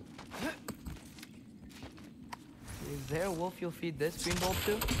 Is there a wolf you'll feed this green bulb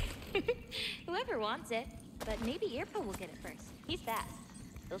to? Whoever wants it. But maybe Irpa will get it first. He's fast.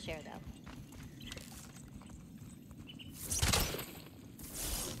 He'll share, though.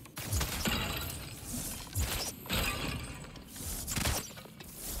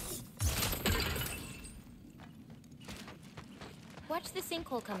 Watch the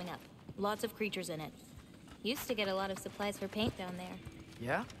sinkhole coming up. Lots of creatures in it. Used to get a lot of supplies for paint down there.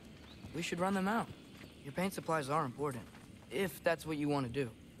 Yeah? We should run them out. Your paint supplies are important. If that's what you want to do.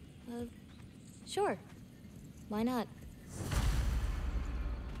 Sure. Why not?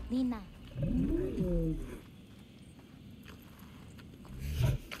 Lina.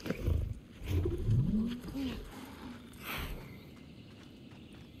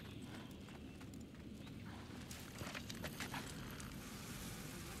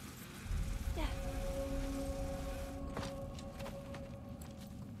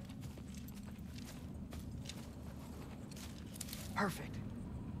 Perfect.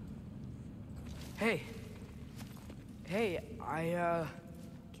 Hey. Hey, I,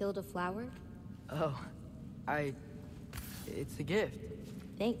 Killed a flower? Oh, it's a gift.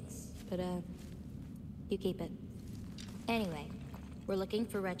 Thanks, but, you keep it. Anyway, we're looking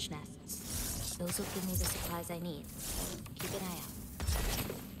for wretch nests. Those will give me the supplies I need, so keep an eye out.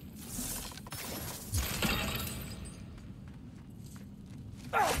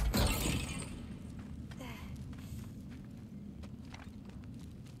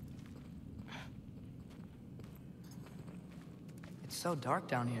 It's so dark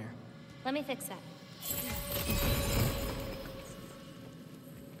down here. Let me fix that.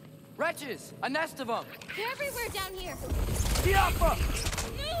 Wretches! A nest of them! They're everywhere down here. Tiapa!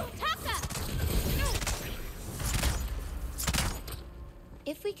 No, Taka!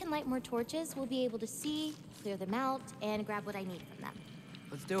 If we can light more torches, we'll be able to see, clear them out, and grab what I need from them.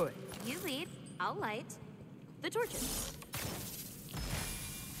 Let's do it. You lead, I'll light the torches.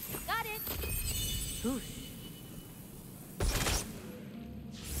 Got it. Whoosh.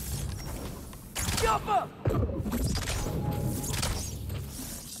 Tiapa!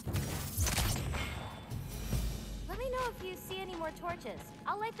 see any more torches.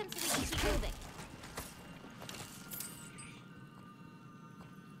 I'll light them so we can keep moving.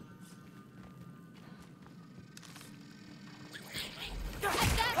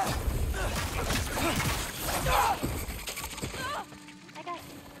 I got you.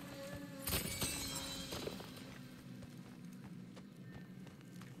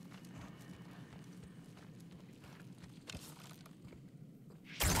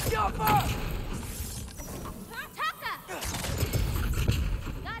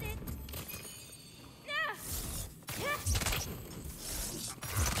 Got it.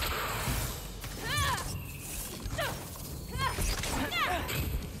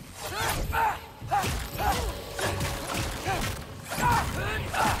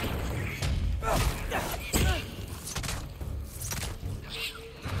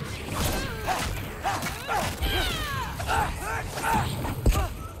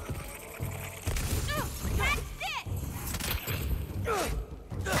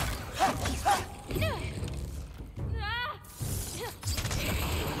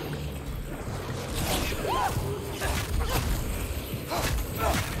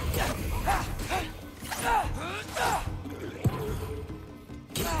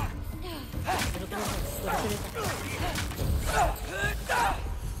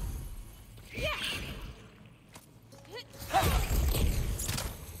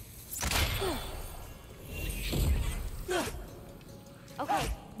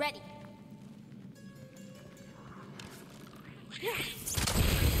 Okay, ready.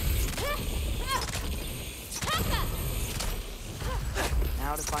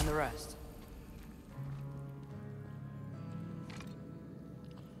 Now to find the rest.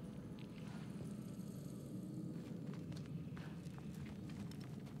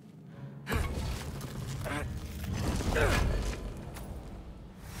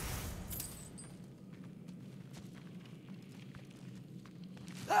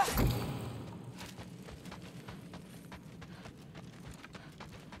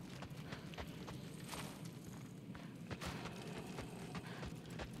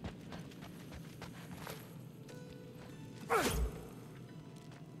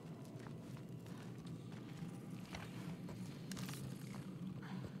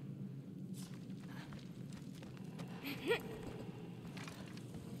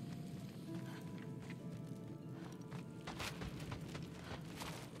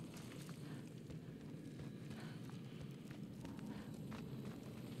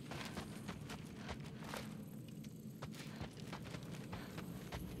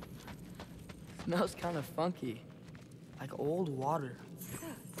 Smells kind of funky, like old water.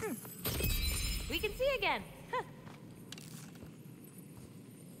 We can see again. Huh.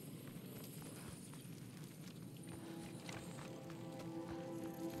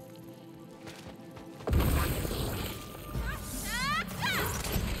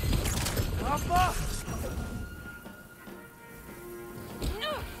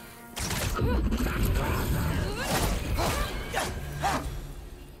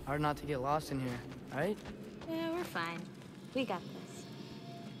 Hard not to get lost in here, right? Yeah, we're fine. We got this.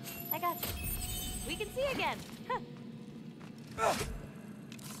 I got you. We can see again. Huh.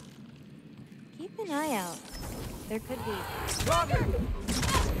 Keep an eye out. There could be.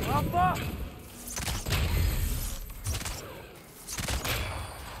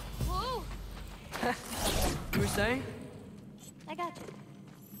 Whoa! You were saying? I got you.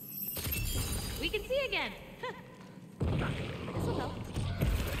 We can see again. Huh. This'll help.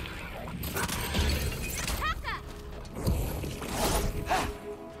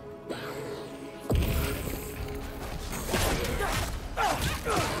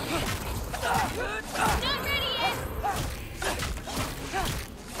 Not ready yet!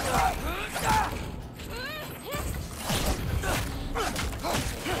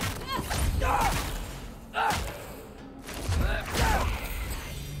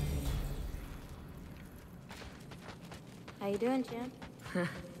 How you doing, champ?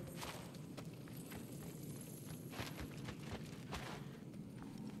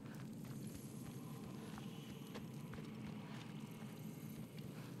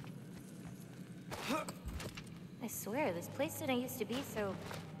 I swear, this place didn't used to be so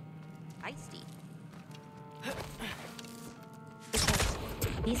feisty. Because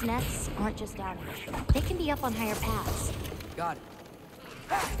these nests aren't just down here. They can be up on higher paths. Got it.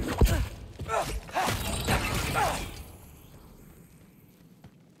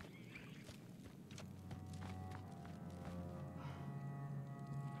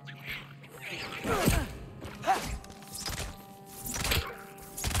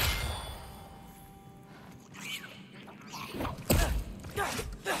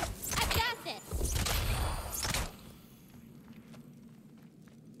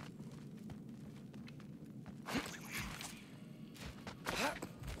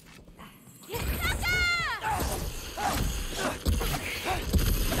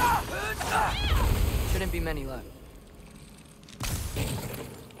 Shouldn't be many left.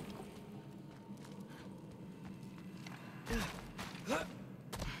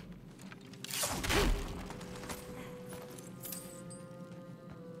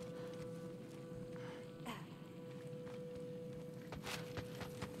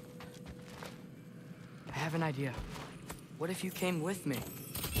 I have an idea. What if you came with me?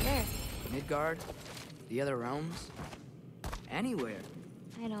 Where? Midgard? The other realms? Anywhere.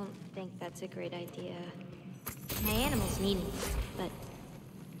 I don't think that's a great idea. My animals need me, but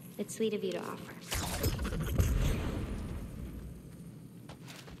it's sweet of you to offer.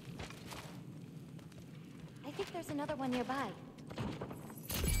 I think there's another one nearby.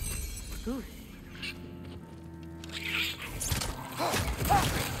 Ooh.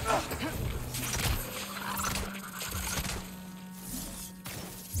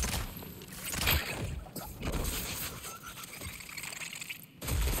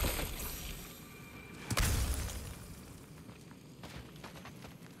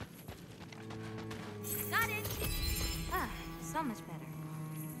 Got it! Ah, so much better.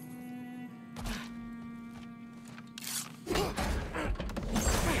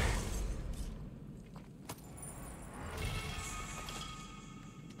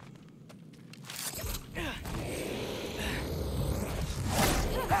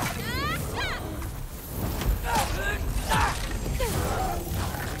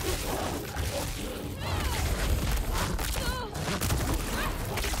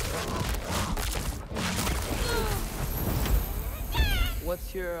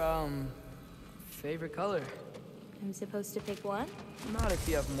 What's your, favorite color? I'm supposed to pick one? Not if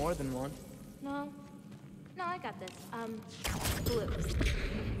you have more than one. No. No, I got this. Blue.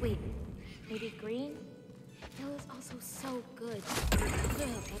 Wait, maybe green? Yellow is also so good. Ugh,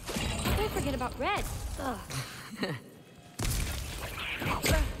 how could I forget about red? Ugh.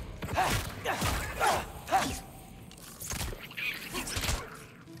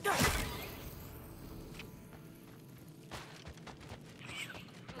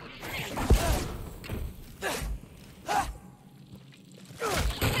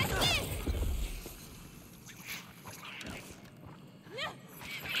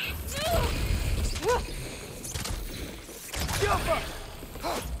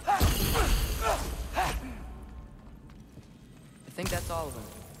 I think that's all of them.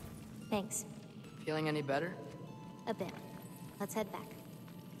 Thanks. Feeling any better? A bit. Let's head back.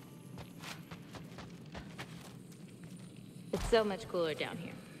 It's so much cooler down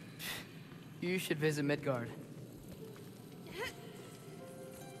here. You should visit Midgard.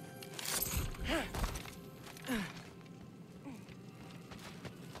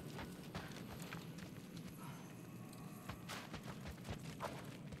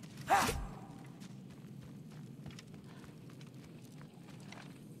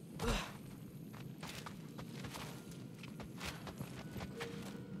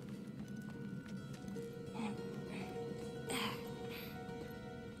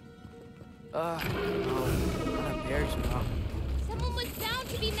 Not a bear's mouth. Someone was bound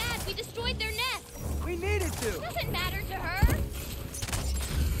to be mad. We destroyed their nest. We needed to! Doesn't matter to her.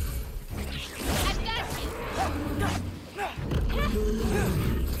 I've got you.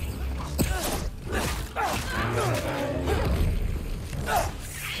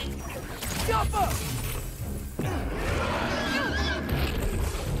 Jump up!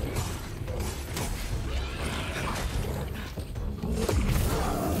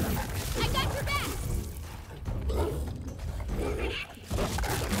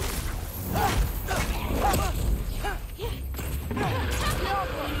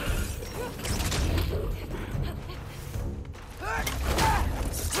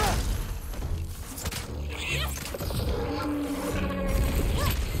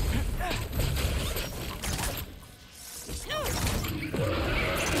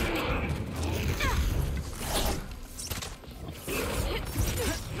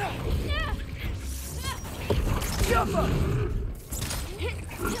 Jump up!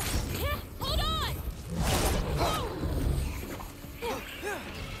 Hold on!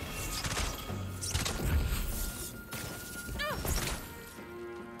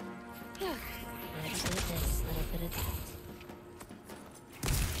 Little bit of this, little bit of that.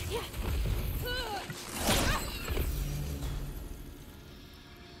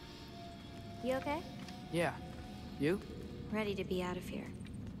 You okay? Yeah. You? Ready to be out of here.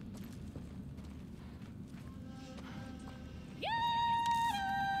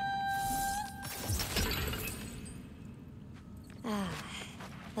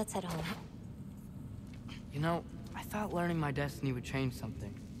 Let's head home. You know, I thought learning my destiny would change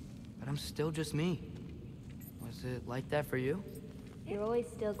something, but I'm still just me. Was it like that for you? You're always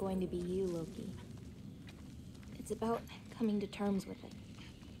still going to be you, Loki. It's about coming to terms with it.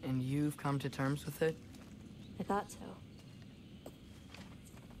 And you've come to terms with it? I thought so.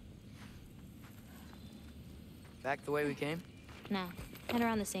 Back the way we came? Nah, head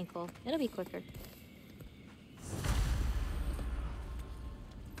around the sinkhole. It'll be quicker.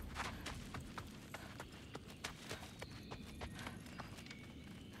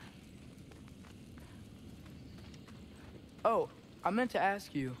 Oh, I meant to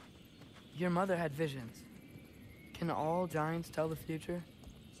ask you. Your mother had visions. Can all giants tell the future?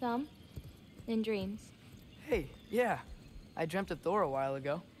 Some. In dreams. Hey, yeah. I dreamt of Thor a while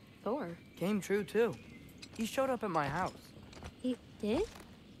ago. Thor? Came true, too. He showed up at my house. He did?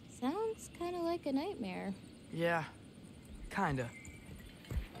 Sounds kind of like a nightmare. Yeah, kinda.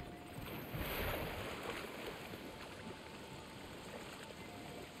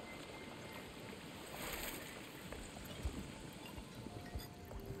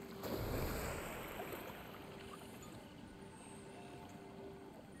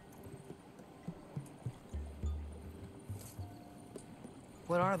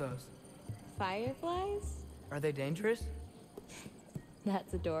 What are those? Fireflies? Are they dangerous?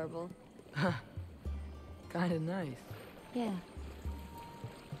 That's adorable. Kinda nice. Yeah.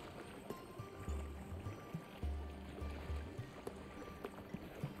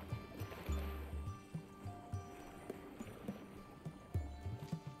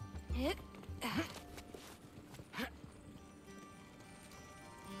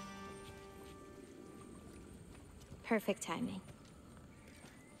 Perfect timing.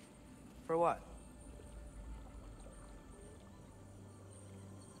 For what?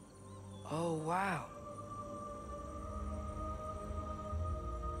 Oh, wow.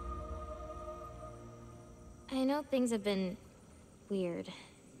 I know things have been weird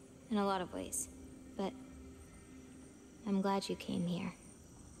in a lot of ways, but I'm glad you came here.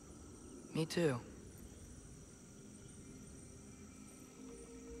 Me too.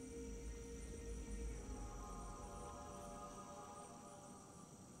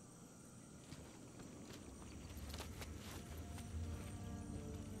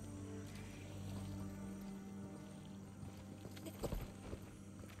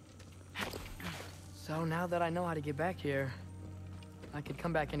 So now that I know how to get back here, I could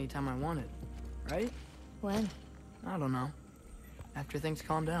come back anytime I wanted, right? When? I don't know. After things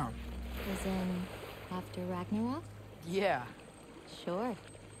calm down. As in, after Ragnarok? Yeah. Sure.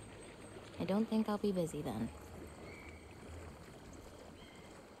 I don't think I'll be busy then.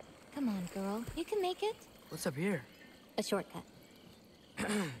 Come on, girl. You can make it. What's up here? A shortcut.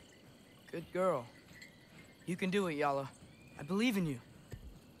 Good girl. You can do it, Yala. I believe in you.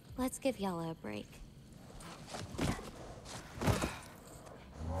 Let's give Yala a break.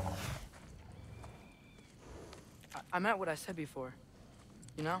 I meant what I said before.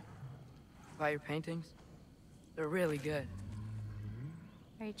 You know? About your paintings. They're really good.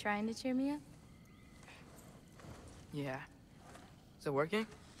 Are you trying to cheer me up? Yeah. Is it working?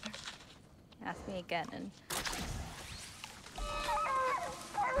 Ask me again and...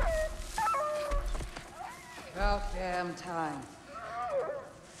 About damn time.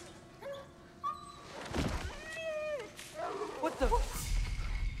 What the?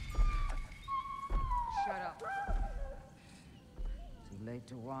 Shut up. Too late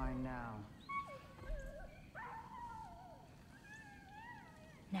to whine now.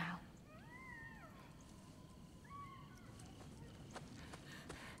 Now.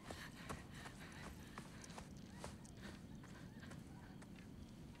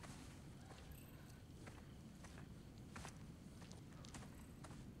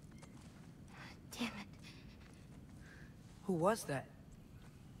 Damn it. Who was that?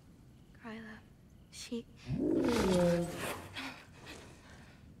 Gryla. She...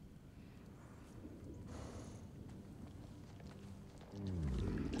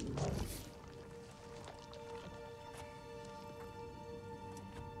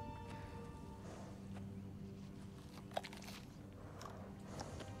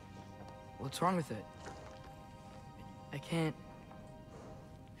 What's wrong with it? I can't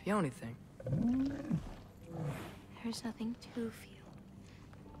feel anything. There's nothing to feel.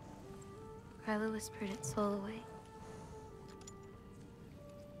 Gryla whispered its soul away.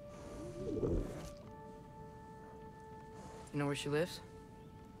 You know where she lives?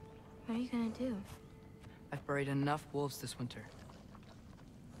 What are you gonna do? I've buried enough wolves this winter.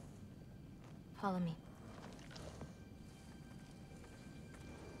 Follow me.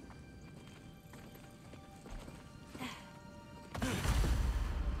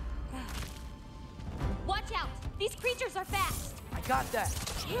 Watch out! These creatures are fast! I got that!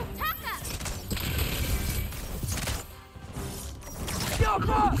 Taka! Not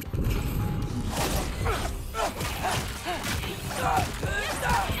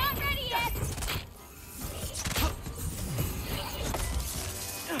ready yet!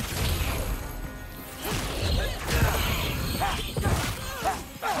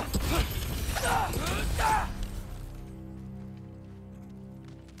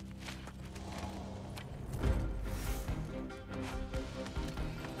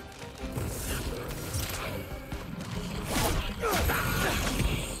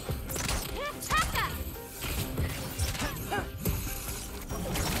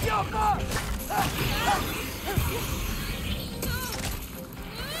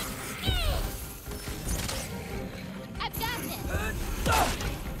 I've got this!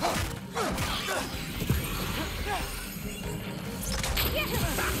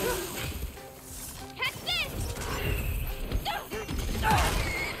 Catch this!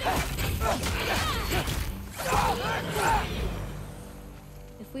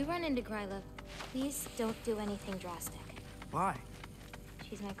 If we run into Gryla, please don't do anything drastic. Why?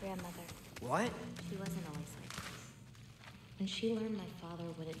 She's my grandmother. What? She wasn't always like this. When she learned my father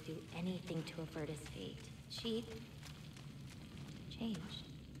wouldn't do anything to avert his fate, she changed.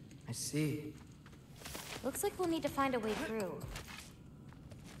 I see. Looks like we'll need to find a way through.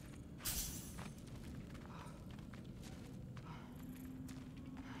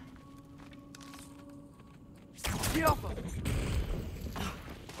 Get off him!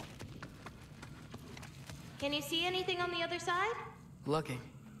 Can you see anything on the other side? Looking.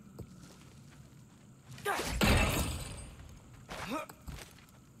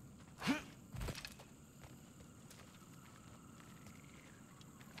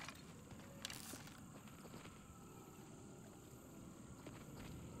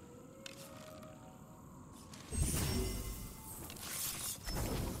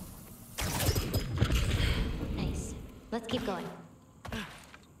 Nice. Let's keep going.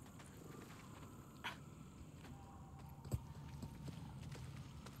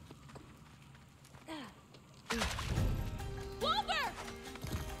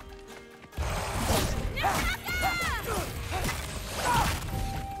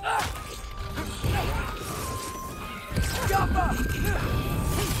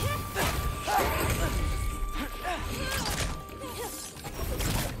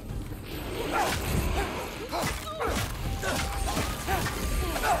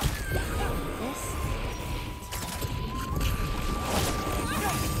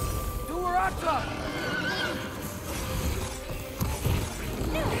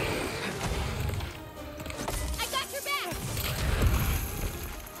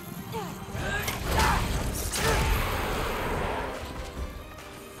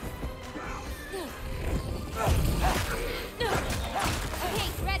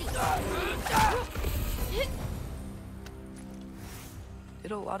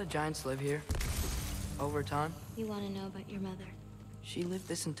 Did a lot of giants live here? Over time? You want to know about your mother? She lived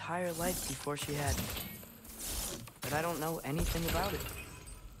this entire life before she had me. But I don't know anything about it.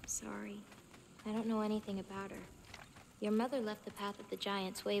 Sorry. I don't know anything about her. Your mother left the path of the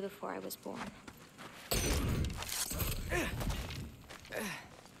giants way before I was born.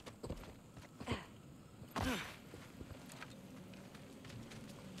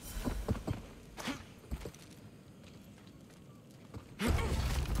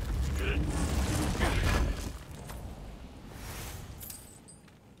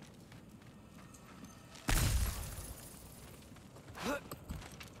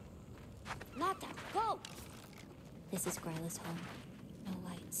 This is Gryla's home. No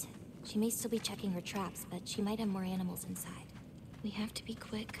lights. She may still be checking her traps, but she might have more animals inside. We have to be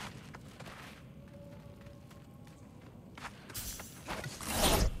quick.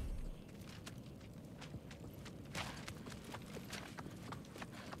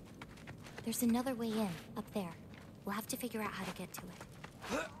 There's another way in, up there. We'll have to figure out how to get to it.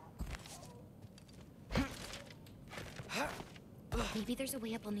 Maybe there's a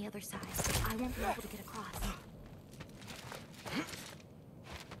way up on the other side. I won't be able to get across.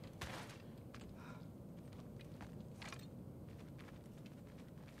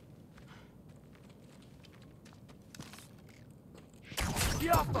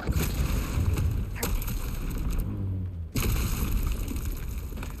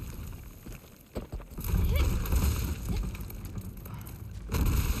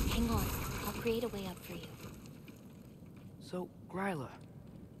 Hang on. I'll create a way up for you. So, Gryla,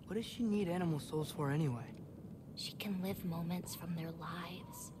 what does she need animal souls for anyway? She can live moments from their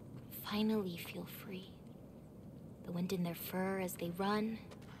lives. Finally feel free. The wind in their fur as they run.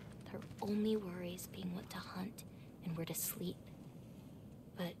 Their only worries being what to hunt and where to sleep.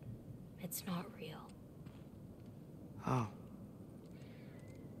 But it's not real. Oh.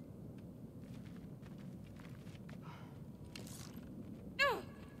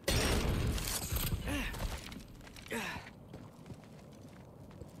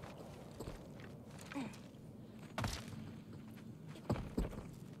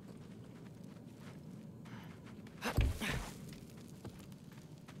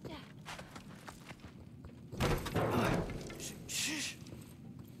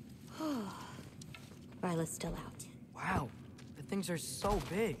 Gryla's still out. Wow, the things are so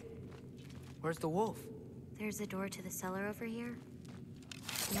big. Where's the wolf? There's a door to the cellar over here.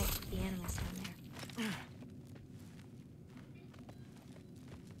 You might keep the animals down there.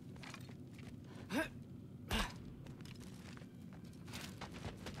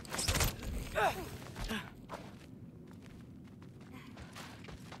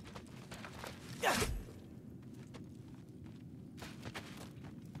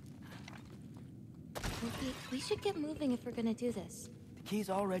 We should get moving if we're gonna do this. The key's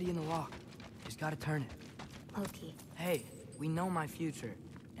already in the lock. Just gotta turn it. Loki. Hey, we know my future,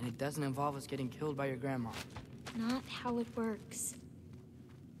 and it doesn't involve us getting killed by your grandma. Not how it works.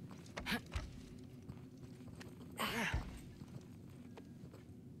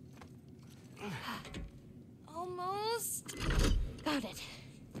 Almost. Got it.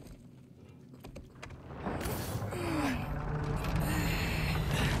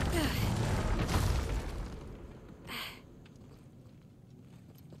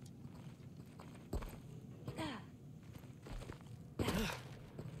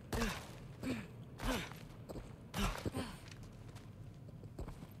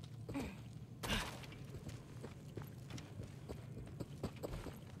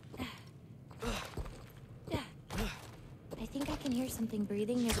 I think I can hear something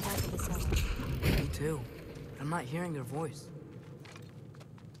breathing near the back of the cellar. Me too, but I'm not hearing their voice.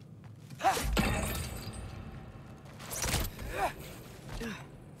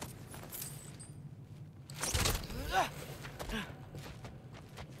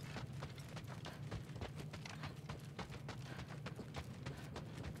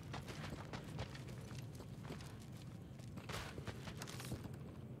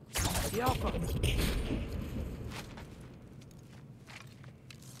 The Alpha!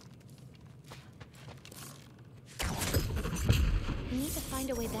 We need to find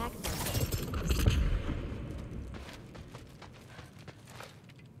a way back there.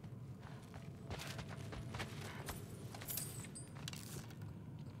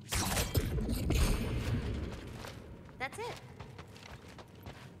 That's it.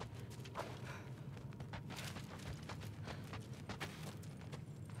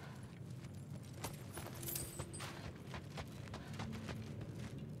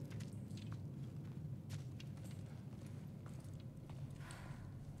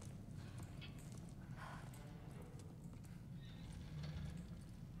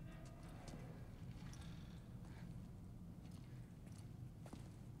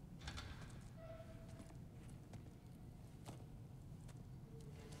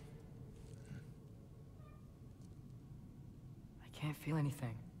 I can't feel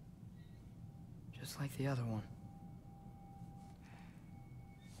anything. Just like the other one.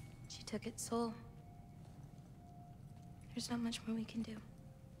 She took its soul. There's not much more we can do.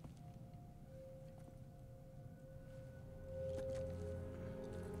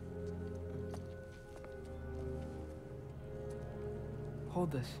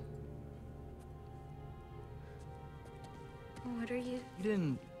 Hold this. What are you? You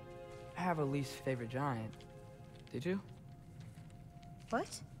didn't have a least favorite giant, did you?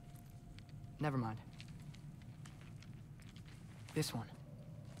 What? Never mind. This one.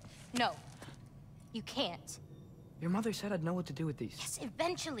 No. You can't. Your mother said I'd know what to do with these. Yes,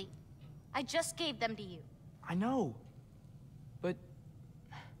 eventually. I just gave them to you. I know. But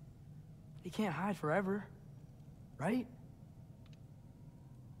they can't hide forever, right?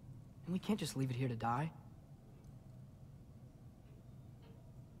 And we can't just leave it here to die.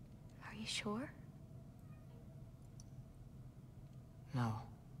 Are you sure? No.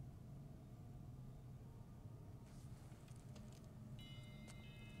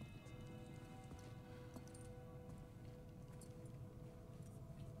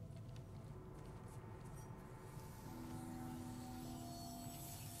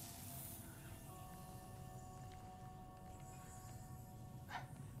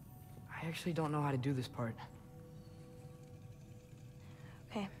 I actually don't know how to do this part.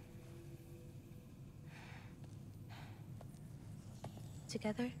 Okay.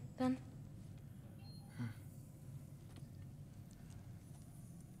 Together, then?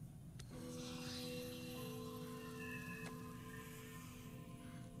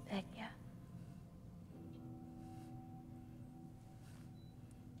 Vecchia.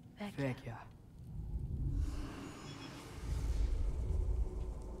 Vecchia.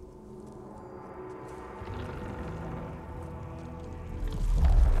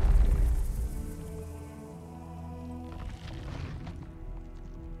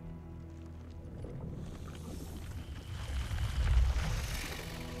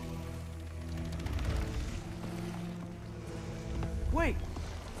 Wait!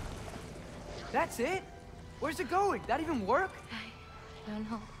 That's it? Where's it going? That even work? I don't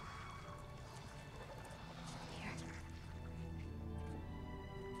know. Here.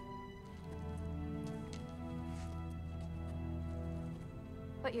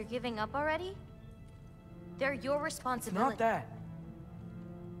 But you're giving up already? They're your It's responsibility. not that.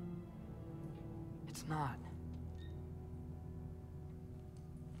 It's not.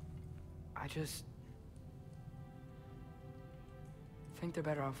 I just think they're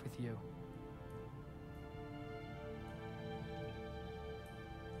better off with you.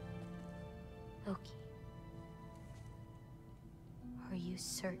 Loki. Are you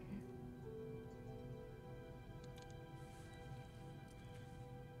certain?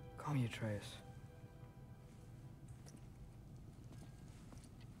 Call me Atreus.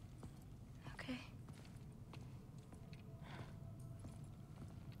 Okay.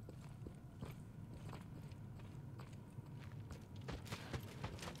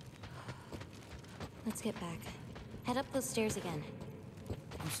 Let's get back. Head up those stairs again.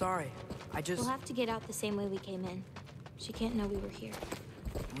 I'm sorry. We'll have to get out the same way we came in. She can't know we were here.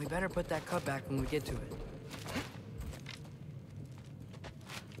 We better put that cut back when we get to it.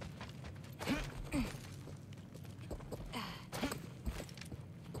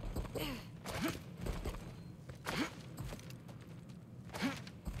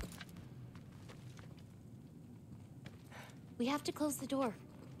 We have to close the door.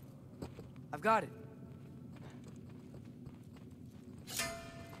 I've got it.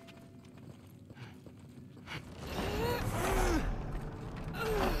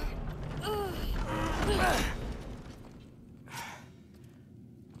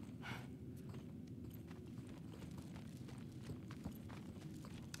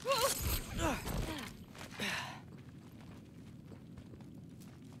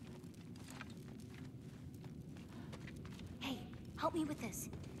 Hey, help me with this.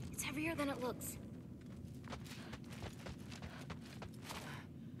 It's heavier than it looks.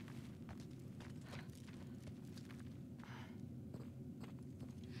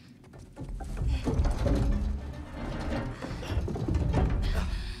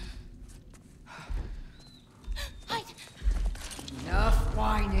 Enough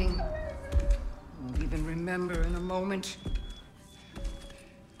whining. Won't even remember in a moment.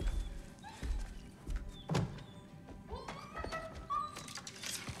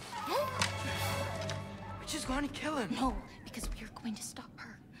 We're just going to kill him. No, because we are going to stop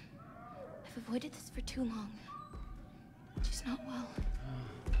her. I've avoided this for too long. She's not well.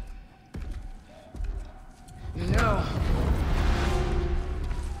 You know,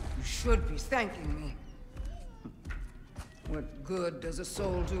 you should be thanking me. What good does a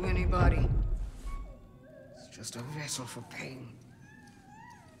soul do anybody? It's just a vessel for pain.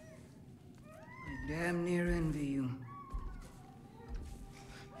 I damn near envy you.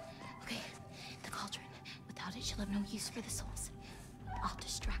 Okay, the cauldron. Without it, she'll have no use for the souls. I'll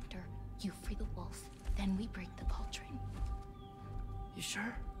distract her. You free the wolf. Then we break the cauldron. You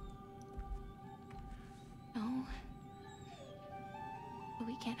sure? No. But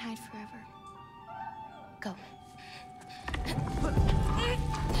we can't hide forever. Go.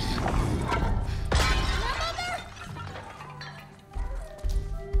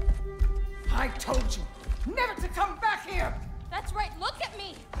 I told you never to come back here! That's right, look at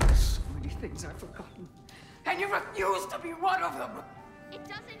me! So many things I've forgotten. And you refuse to be one of them! It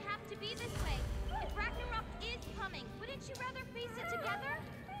doesn't have to be this way. If Ragnarok is coming, wouldn't you rather face it together?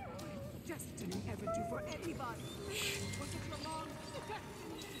 Destiny ever do for anybody? Was it your mom's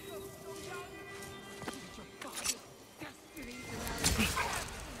destiny to go so young? Was it your father's destiny to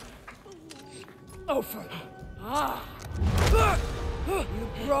marry? Oh, for...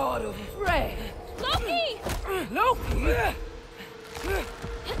 You brought a friend! Loki! Loki? Let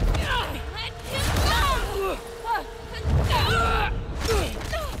him go!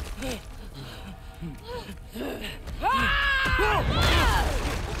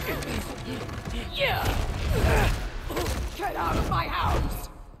 Get out of my house!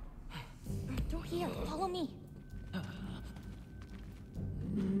 Door here, follow me.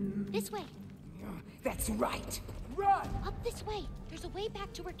 This way. That's right. Run! Up this way. There's a way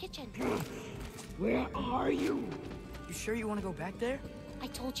back to her kitchen. Where are you? You sure you want to go back there? I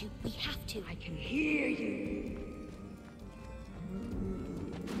told you, we have to. I can hear you.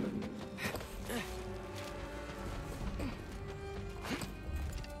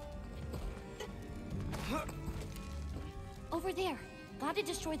 Over there. Gotta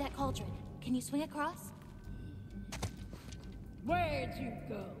destroy that cauldron. Can you swing across? Where'd you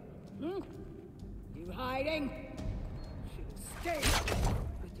go? Hmm? You hiding? Should have stayed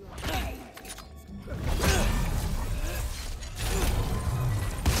with your head.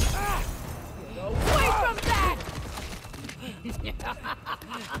 Get away from that!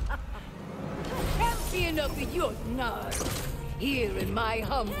 Champion of the Jotnar, here in my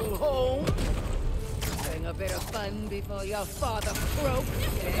humble home. Having a bit of fun before your father croaks.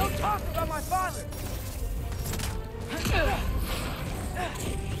 Don't talk about my father!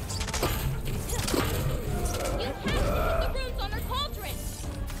 You have to put the runes on her cauldron!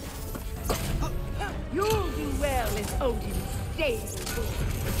 You'll do well as Odin's stable.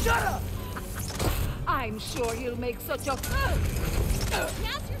 Shut up! I'm sure he'll make such a...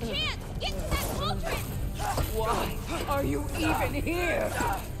 Now's your chance! Get to that cauldron! Why are you even here?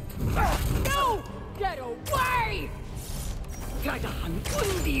 No! Get away! Gadahan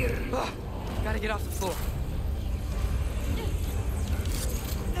Undir! Gotta get off the floor.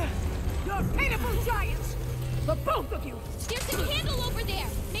 You're pitiful giants! The both of you! There's a candle over there!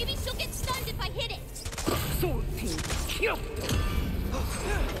 Maybe she'll get stunned if I hit it! Sultan killed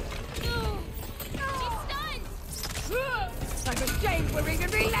She's stunned! I'm ashamed we're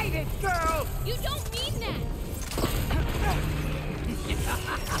even related, girl! You don't mean that!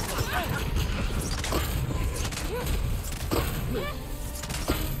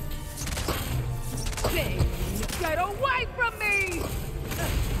 Bane, get away from me!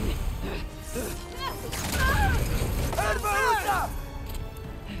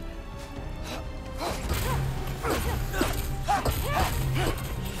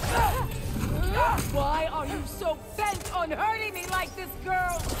 Why are you so bent on hurting me like this,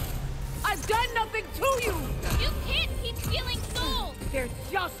 girl? I've done nothing to you! You can't keep stealing souls! They're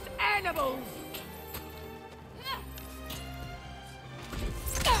just animals!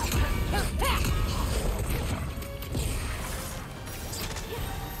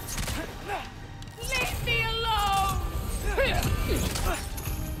 Leave me alone!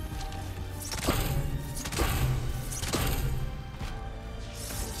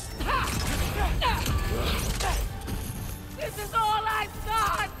 This is all I've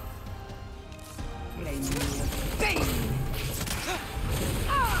got! Blame me of Bane!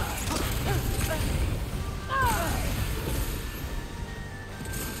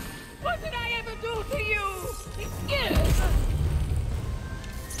 What did I ever do to you?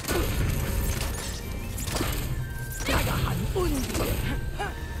 Gadahan Undir!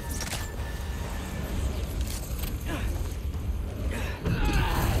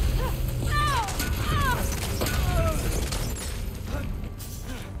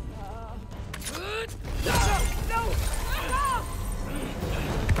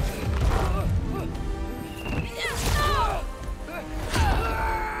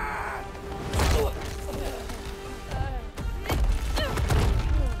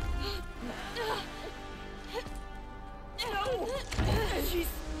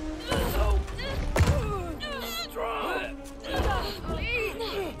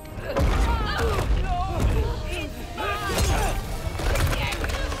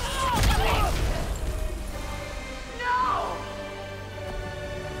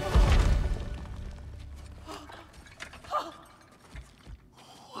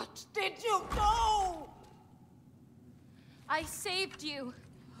 I saved you.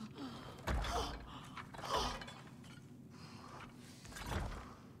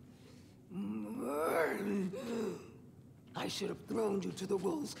 I should have thrown you to the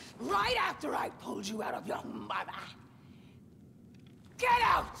wolves right after I pulled you out of your mother. Get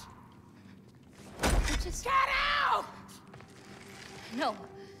out! Just get out! No.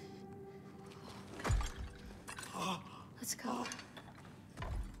 Let's go.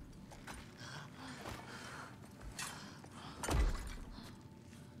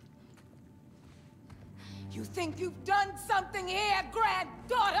 You think you've done something here,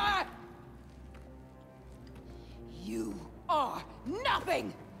 granddaughter? You are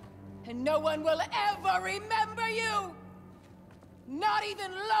nothing! And no one will ever remember you! Not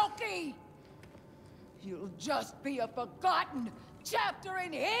even Loki! You'll just be a forgotten chapter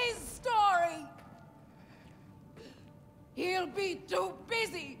in his story! He'll be too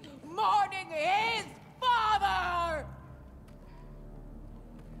busy mourning his father!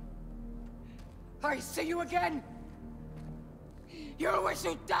 I see you again! You wish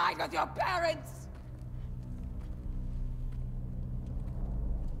you died with your parents!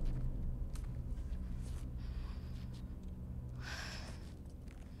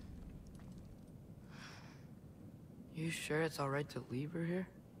 You sure it's alright to leave her here?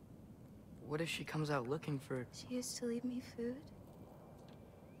 What if she comes out looking for... She used to leave me food.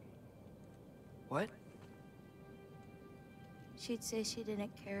 What? She'd say she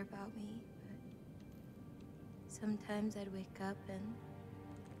didn't care about me, but sometimes I'd wake up and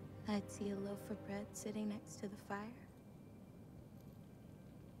I'd see a loaf of bread sitting next to the fire.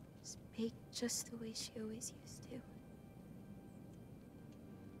 Just baked just the way she always used to.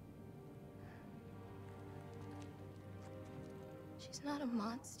 She's not a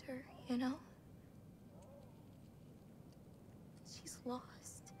monster, you know? She's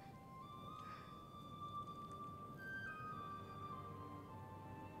lost.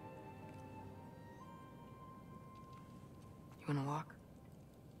 You wanna walk?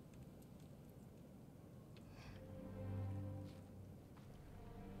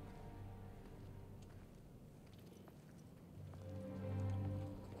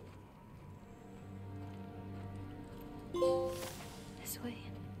 This way.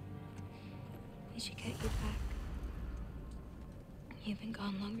 We should get you back. You've been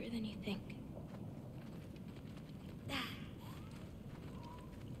gone longer than you think.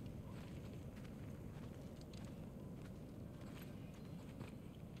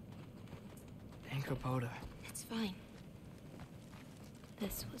 Anchorpoda. It's fine.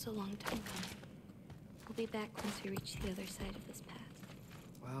 This was a long time coming. We'll be back once we reach the other side of this path.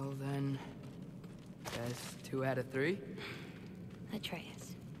 Well then, guess 2 out of 3?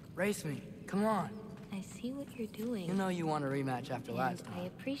 Atreus. Race me, come on. I see what you're doing. You know you want a rematch after last time. I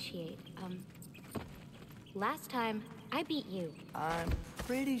appreciate, last time, I beat you. I'm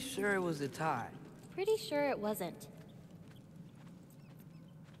pretty sure it was a tie. Pretty sure it wasn't.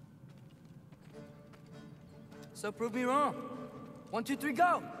 So prove me wrong. 1, 2, 3,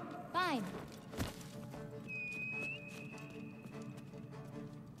 go! Fine.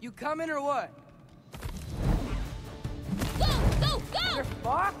 You coming or what? Go! Go! Go! You're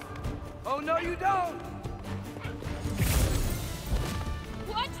fucked? Oh, no, you don't!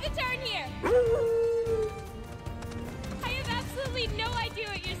 Watch the turn here! I have absolutely no idea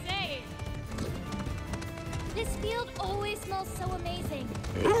what you're saying. This field always smells so amazing.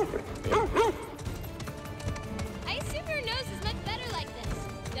 I assume your nose is much better like this.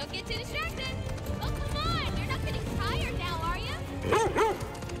 Don't get too distracted. Oh, come on! You're not getting tired now, are you?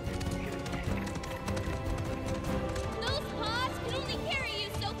 Those paws can only carry you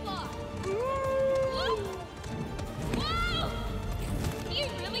so far. Whoa! Whoa! Are you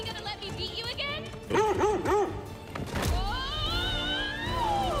really gonna let me beat you again? Whoa!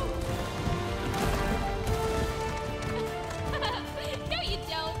 No, you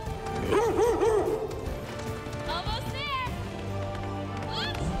don't. Almost there.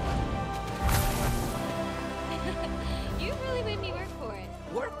 Oops! You really made me work for it.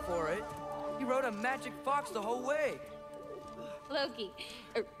 Work for it? You rode a magic fox the whole way. Loki.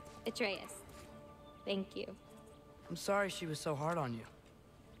 Atreus. Thank you. I'm sorry she was so hard on you.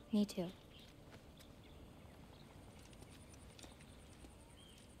 Me too.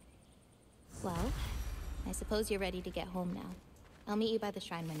 Well, I suppose you're ready to get home now. I'll meet you by the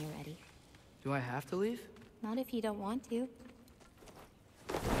shrine when you're ready. Do I have to leave? Not if you don't want to.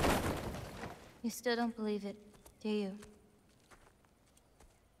 You still don't believe it, do you?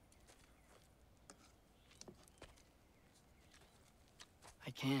 I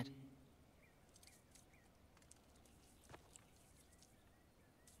can't.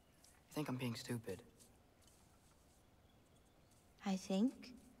 I think I'm being stupid. I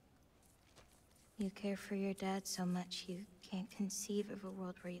think you care for your dad so much you can't conceive of a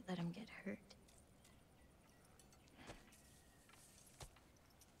world where you let him get hurt.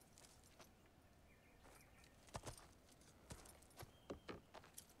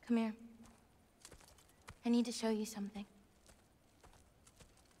 Come here. I need to show you something.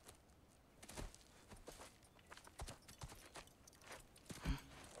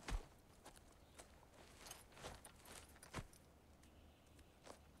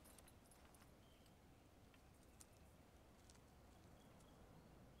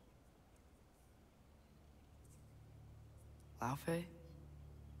 Laufey?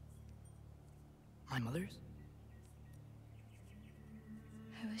 My mother's?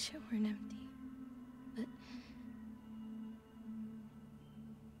 I wish it weren't empty, but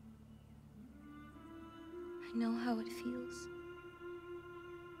I know how it feels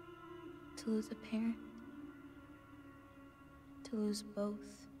to lose a parent, to lose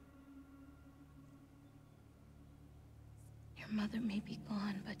both. Your mother may be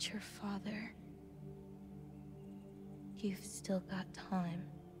gone, but your father, you've still got time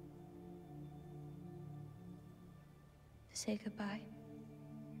to say goodbye.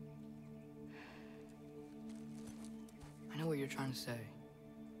 I know what you're trying to say.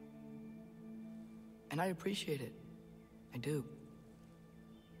 And I appreciate it. I do.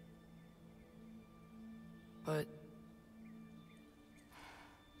 But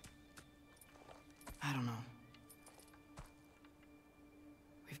I don't know.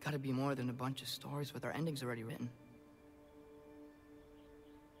 We've got to be more than a bunch of stories with our endings already written.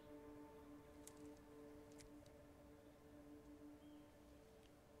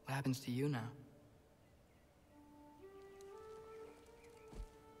 What happens to you now?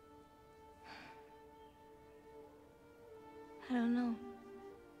 I don't know.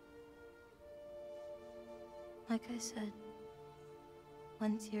 Like I said,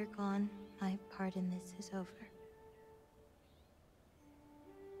 once you're gone, my part in this is over.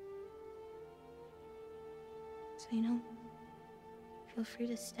 So, you know, feel free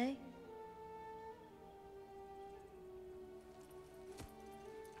to stay.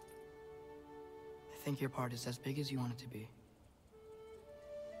 I think your part is as big as you want it to be.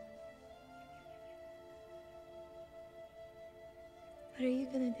 What are you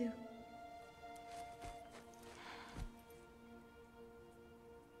gonna do?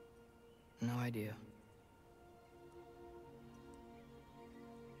 No idea.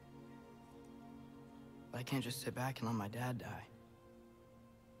 But I can't just sit back and let my dad die.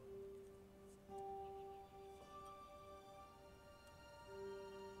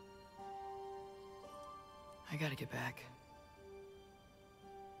 I gotta get back.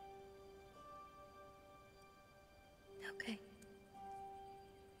 Okay.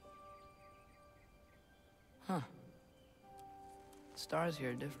 Huh. Stars here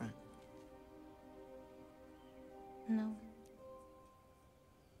are different. No.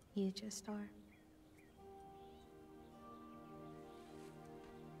 You just are.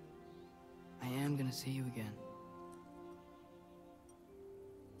 I am gonna see you again.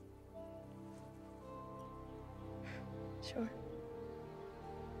 Sure.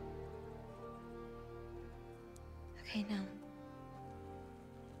 Okay, now.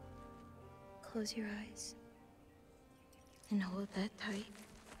 Close your eyes. And hold that tight.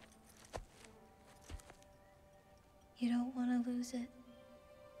 You don't want to lose it.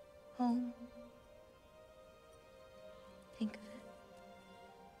 Home. Think of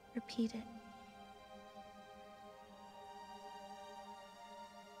it. Repeat it.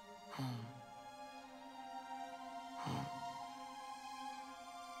 Home. Home.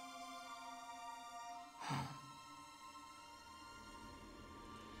 Home.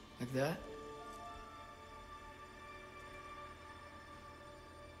 Like that?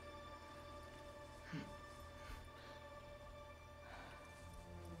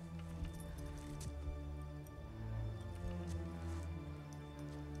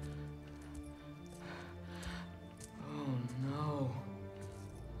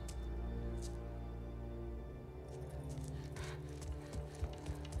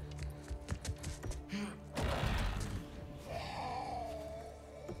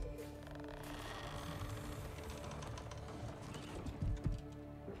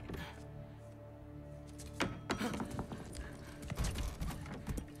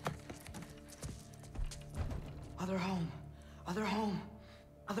 Other home. Other home.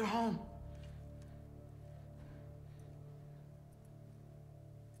 Other home.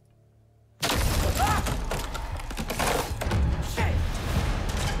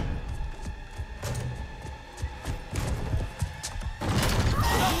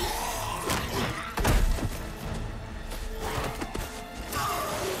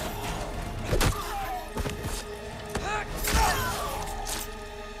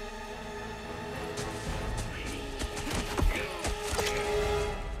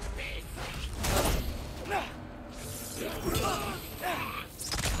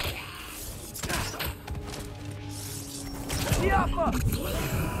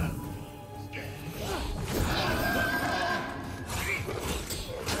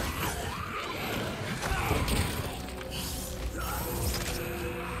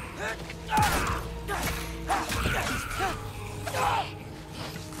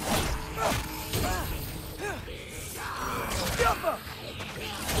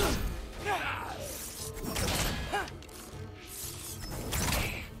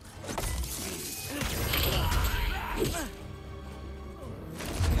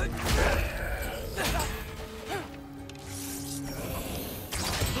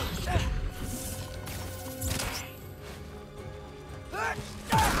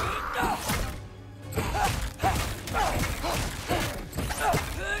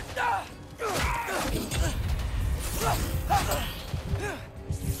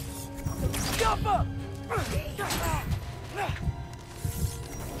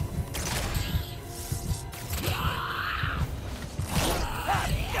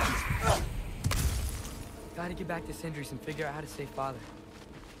 Gotta get back to Sindri's and figure out how to save Father.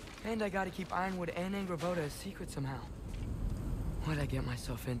 And I gotta keep Ironwood and Angravoda a secret somehow. What'd I get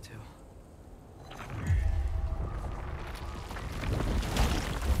myself into?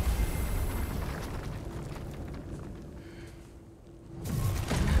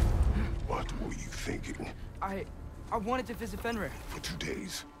 What were you thinking? I wanted to visit Fenrir. For 2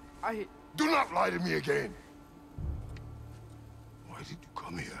 days? I... Do not lie to me again! Why did you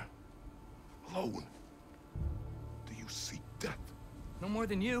come here? Alone? Do you seek death? No more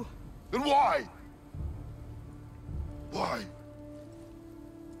than you. Then why? Why?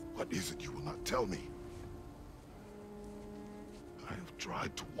 What is it you will not tell me? I have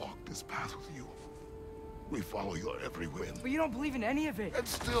tried to walk this path with you. We follow your every whim. But you don't believe in any of it. And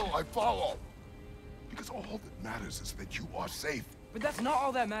still I follow. Because all that matters is that you are safe. But that's not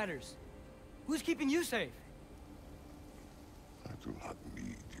all that matters. Who's keeping you safe? I do not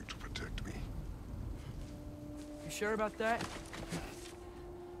need you to protect me. You sure about that?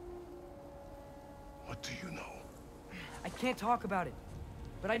 What do you know? I can't talk about it.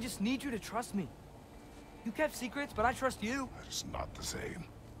 But I just need you to trust me. You kept secrets, but I trust you. That is not the same.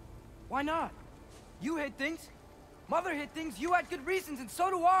 Why not? You hid things. Mother hid things. You had good reasons, and so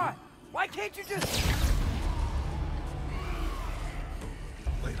do I. Why can't you just...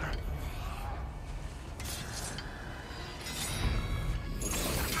 Later.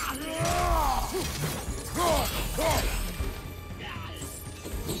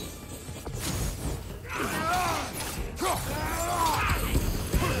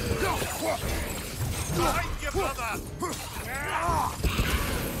 Behind you, brother!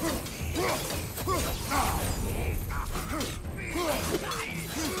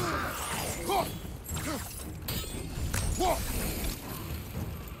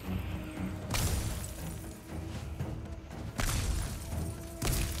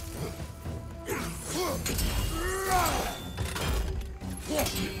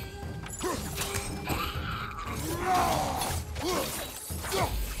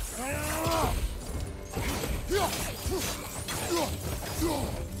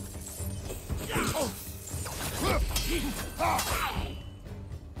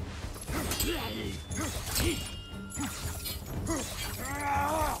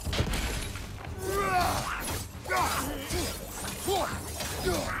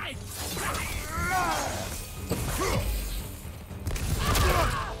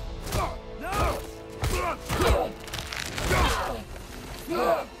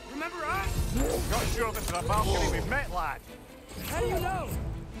 Remember us? Not sure this is a balcony we've met, lad. How do you know?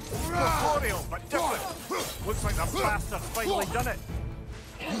 Tutorial, but different. Looks like the bastard's finally done it.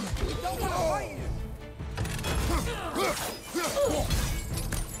 We don't want to fight you.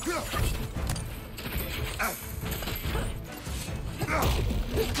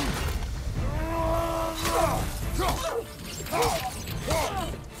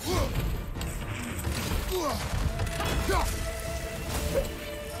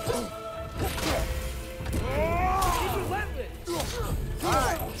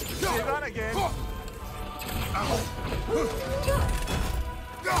 Aye, say that again.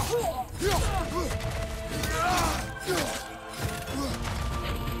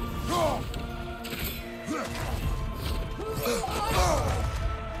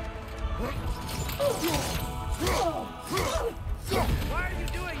 Why are you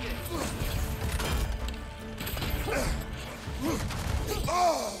doing this?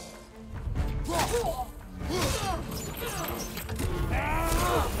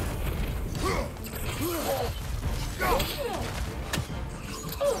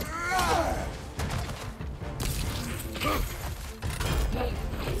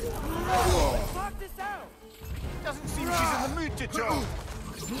 Talk this out. Doesn't seem she's in the mood to talk.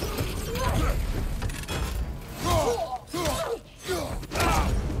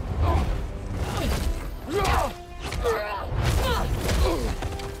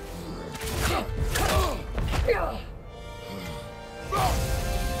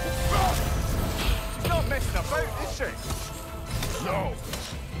 She's not messing about, is she? No!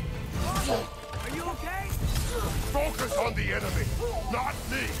 Are you okay? Focus on the enemy, not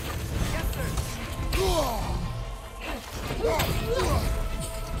me! Yes, sir.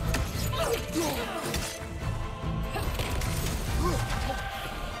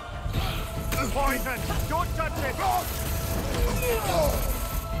 Poison! Don't touch it!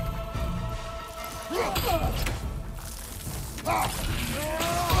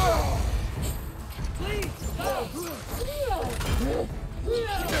 Please, stop.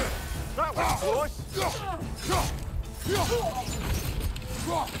 That was close!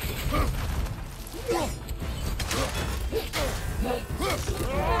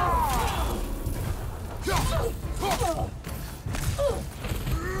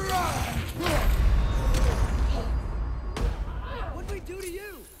 What'd we do to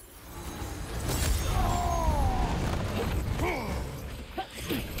you?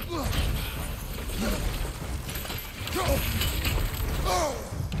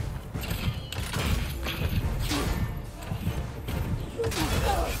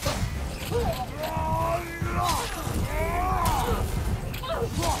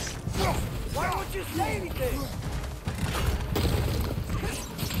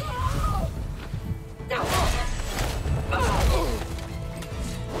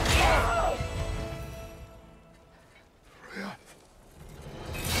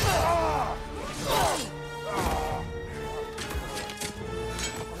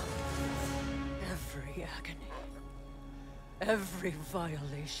 every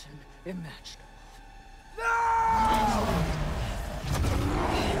violation imaginable.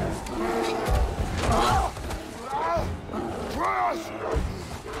 Atreus!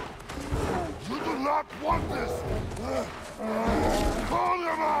 You do not want this! Control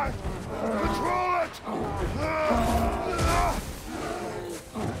your mind! Control it!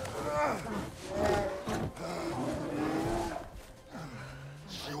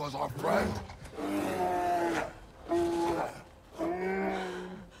 She was our friend.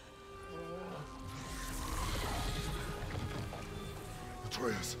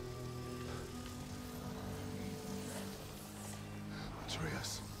 Atreus.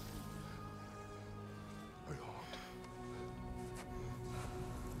 Atreus. Are you harmed?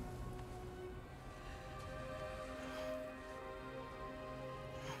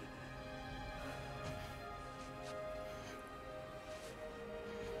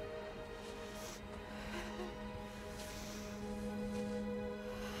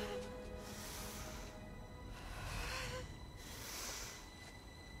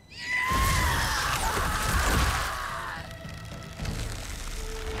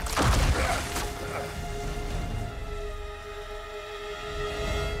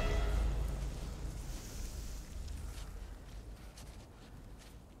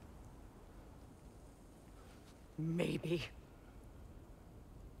 Maybe.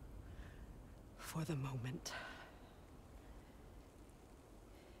 For the moment.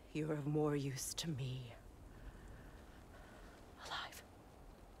 You're of more use to me. Alive.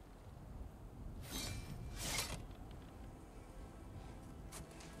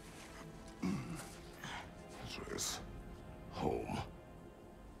 Atreus. Home.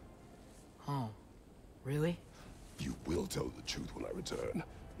 Home? Really? You will tell the truth when I return.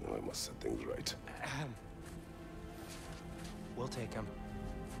 Now I must set things right. We'll take him.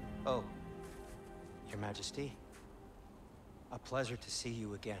 Oh, Your Majesty. A pleasure to see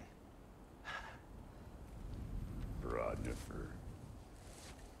you again. Roger.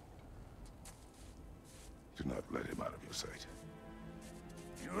 Do not let him out of your sight.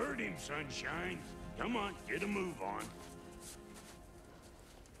 You heard him, Sunshine. Come on, get a move on.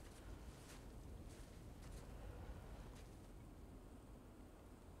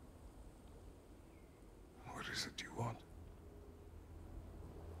 What is it you want?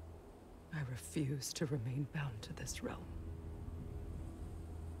 I refuse to remain bound to this realm.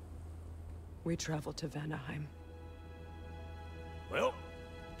 We travel to Vanaheim. Well,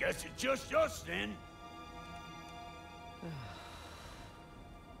 guess it's just us then.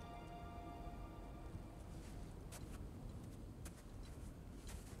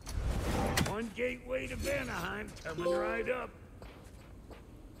 One gateway to Vanaheim coming right up.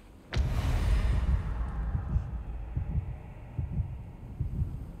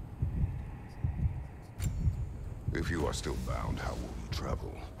 If you are still bound, how will you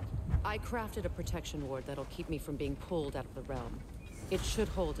travel? I crafted a protection ward that'll keep me from being pulled out of the realm. It should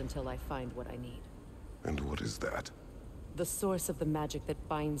hold until I find what I need. And what is that? The source of the magic that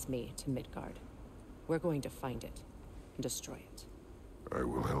binds me to Midgard. We're going to find it and destroy it. I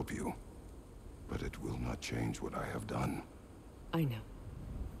will help you. But it will not change what I have done. I know.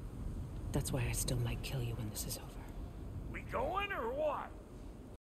 That's why I still might kill you when this is over. We going or what?